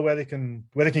people know where they can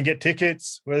get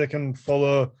tickets, where they can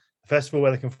follow the festival,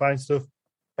 where they can find stuff.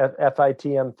 At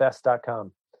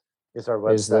fitmfest.com is our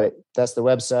website. That's the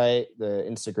website. The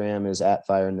Instagram is at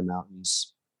Fire in the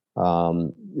Mountains.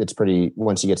 It's pretty,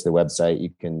 once you get to the website, you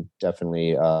can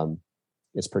definitely,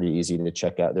 it's pretty easy to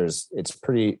check out.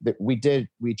 We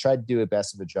tried to do the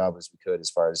best of a job as we could, as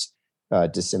far as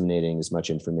disseminating as much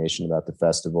information about the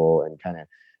festival and kind of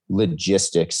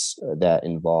logistics that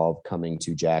involve coming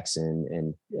to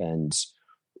Jackson,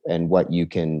 and what you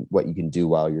can do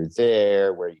while you're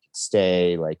there, where you can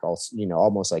stay, like, also,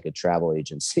 almost like a travel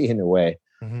agency in a way.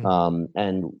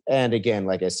 Mm-hmm. And again,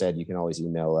 like I said, you can always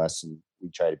email us, and we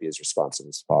try to be as responsive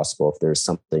as possible. If there's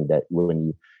something that when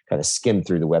you kind of skim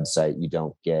through the website, you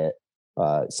don't get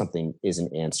something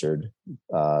isn't answered,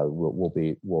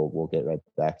 we'll get right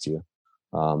back to you.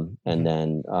 And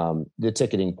then the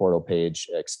ticketing portal page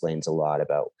explains a lot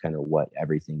about kind of what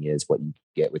everything is, what you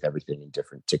get with everything in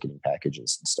different ticketing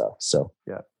packages and stuff. So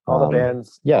all the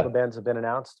bands have been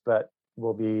announced, but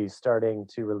we'll be starting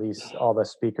to release all the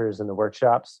speakers and the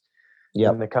workshops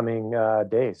in the coming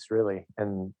days, really.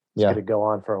 And it's going to go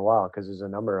on for a while, because there's a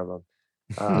number of them.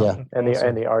 And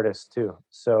the artists too.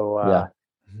 So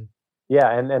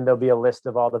and there'll be a list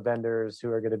of all the vendors who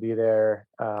are going to be there.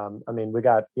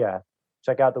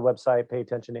 Check out the website, pay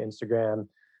attention to Instagram,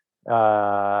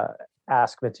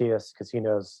 ask Matthias, because he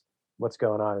knows what's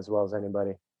going on as well as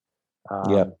anybody.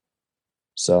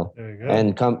 So,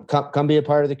 and come be a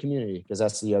part of the community, because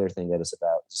that's the other thing that it's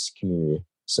about, is community.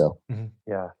 So, Oh,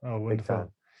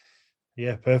 wonderful.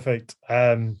 Yeah, perfect.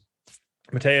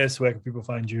 Matthias, where can people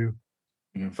find you?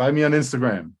 You can find me on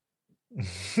Instagram.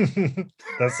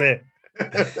 That's it.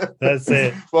 That's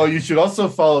it. Well, you should also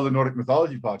follow the Nordic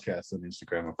Mythology Podcast on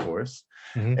Instagram, of course.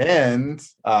 Mm-hmm. And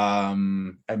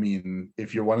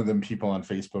if you're one of them people on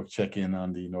Facebook, check in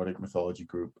on the Nordic Mythology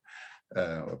group,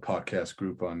 or podcast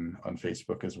group on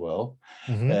Facebook as well.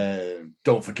 Mm-hmm.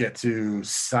 Don't forget to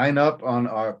sign up on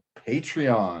our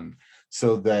Patreon,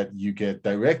 so that you get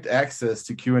direct access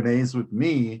to Q&As with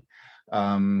me,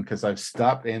 because I've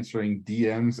stopped answering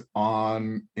DMs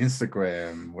on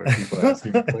Instagram where people ask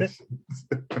me questions.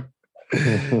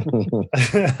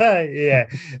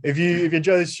 If you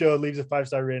enjoy this show, leave us a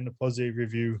 5-star rating, a positive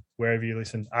review wherever you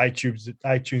listen. iTunes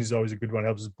is always a good one,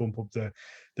 helps us bump up the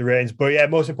ratings. But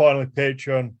most importantly,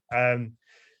 Patreon.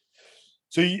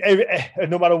 So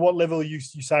no matter what level you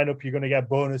sign up, you're going to get a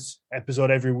bonus episode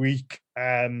every week.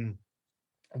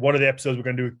 One of the episodes we're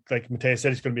going to do, like Matthias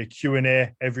said, it's going to be a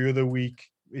Q&A every other week.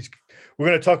 We're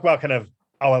going to talk about kind of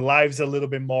our lives a little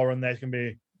bit more on there. It's going to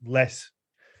be less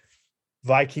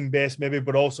Viking based maybe,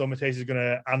 but also Matthias is going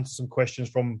to answer some questions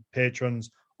from patrons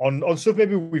on stuff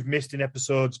maybe we've missed in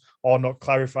episodes or not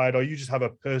clarified, or you just have a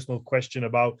personal question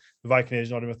about the Viking Age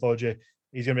and Nordic mythology,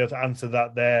 he's going to be able to answer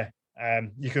that there.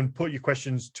 You can put your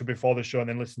questions to before the show and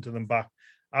then listen to them back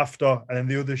after. And then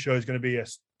the other show is going to be a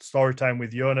story time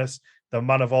with Jonas, the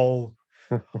man of all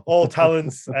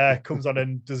talents, comes on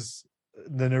and does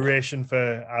the narration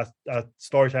for our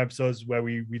storytime episodes where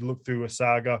we look through a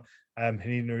saga.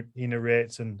 He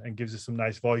narrates and gives us some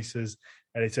nice voices,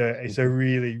 and it's a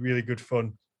really, really good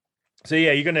fun. So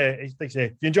yeah, you're gonna, like I say,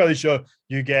 if you enjoy the show,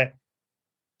 you get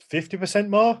 50%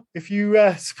 more if you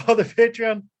support the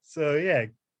Patreon. So yeah,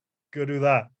 go do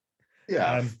that.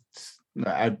 Yeah,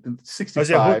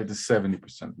 65 to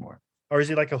 70% more. Or is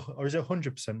it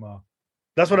 100% more?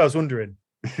 That's what I was wondering.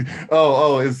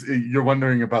 You're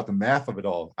wondering about the math of it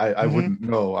all? I wouldn't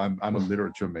know. I'm a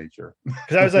literature major.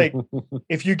 Because I was like,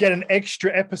 if you get an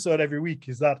extra episode every week,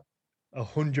 is that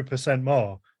 100%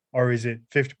 more, or is it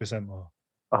 50% more?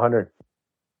 100.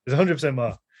 It's 100%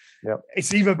 more. Yep.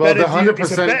 It's even better.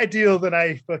 It's a better deal than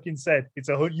I fucking said.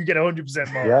 You get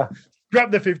 100% more. Yeah.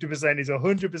 Grab the 50%. It's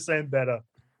 100% better.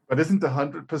 But isn't the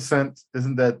 100%?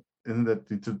 Isn't that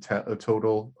the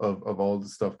total of all the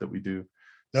stuff that we do?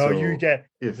 No, so you get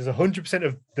there's 100%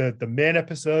 of the main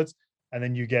episodes, and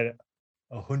then you get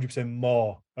 100%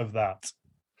 more of that.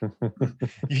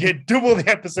 You get double the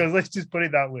episodes. Let's just put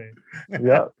it that way.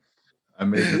 Yeah. I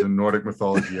made it in Nordic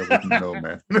mythology. I wouldn't know,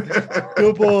 man.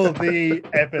 Double the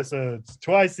episodes,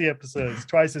 twice the episodes,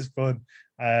 twice as fun.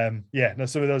 Some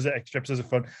of those extra episodes are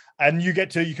fun, and you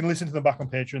can listen to them back on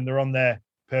Patreon. They're on there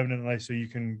permanently, so you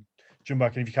can jump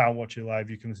back, and if you can't watch it live,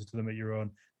 you can listen to them at your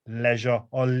own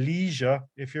leisure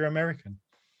if you're American.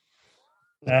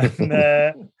 And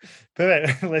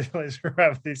perfect. Let's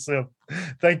wrap this up.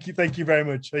 Thank you very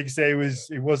much. Like you say,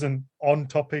 it wasn't on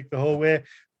topic the whole way,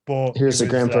 but here's the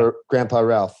Grandpa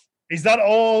Ralph. Is that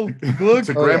all? It's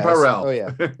a Grandpa Ralph. Oh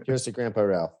yeah, here's the Grandpa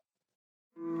Ralph.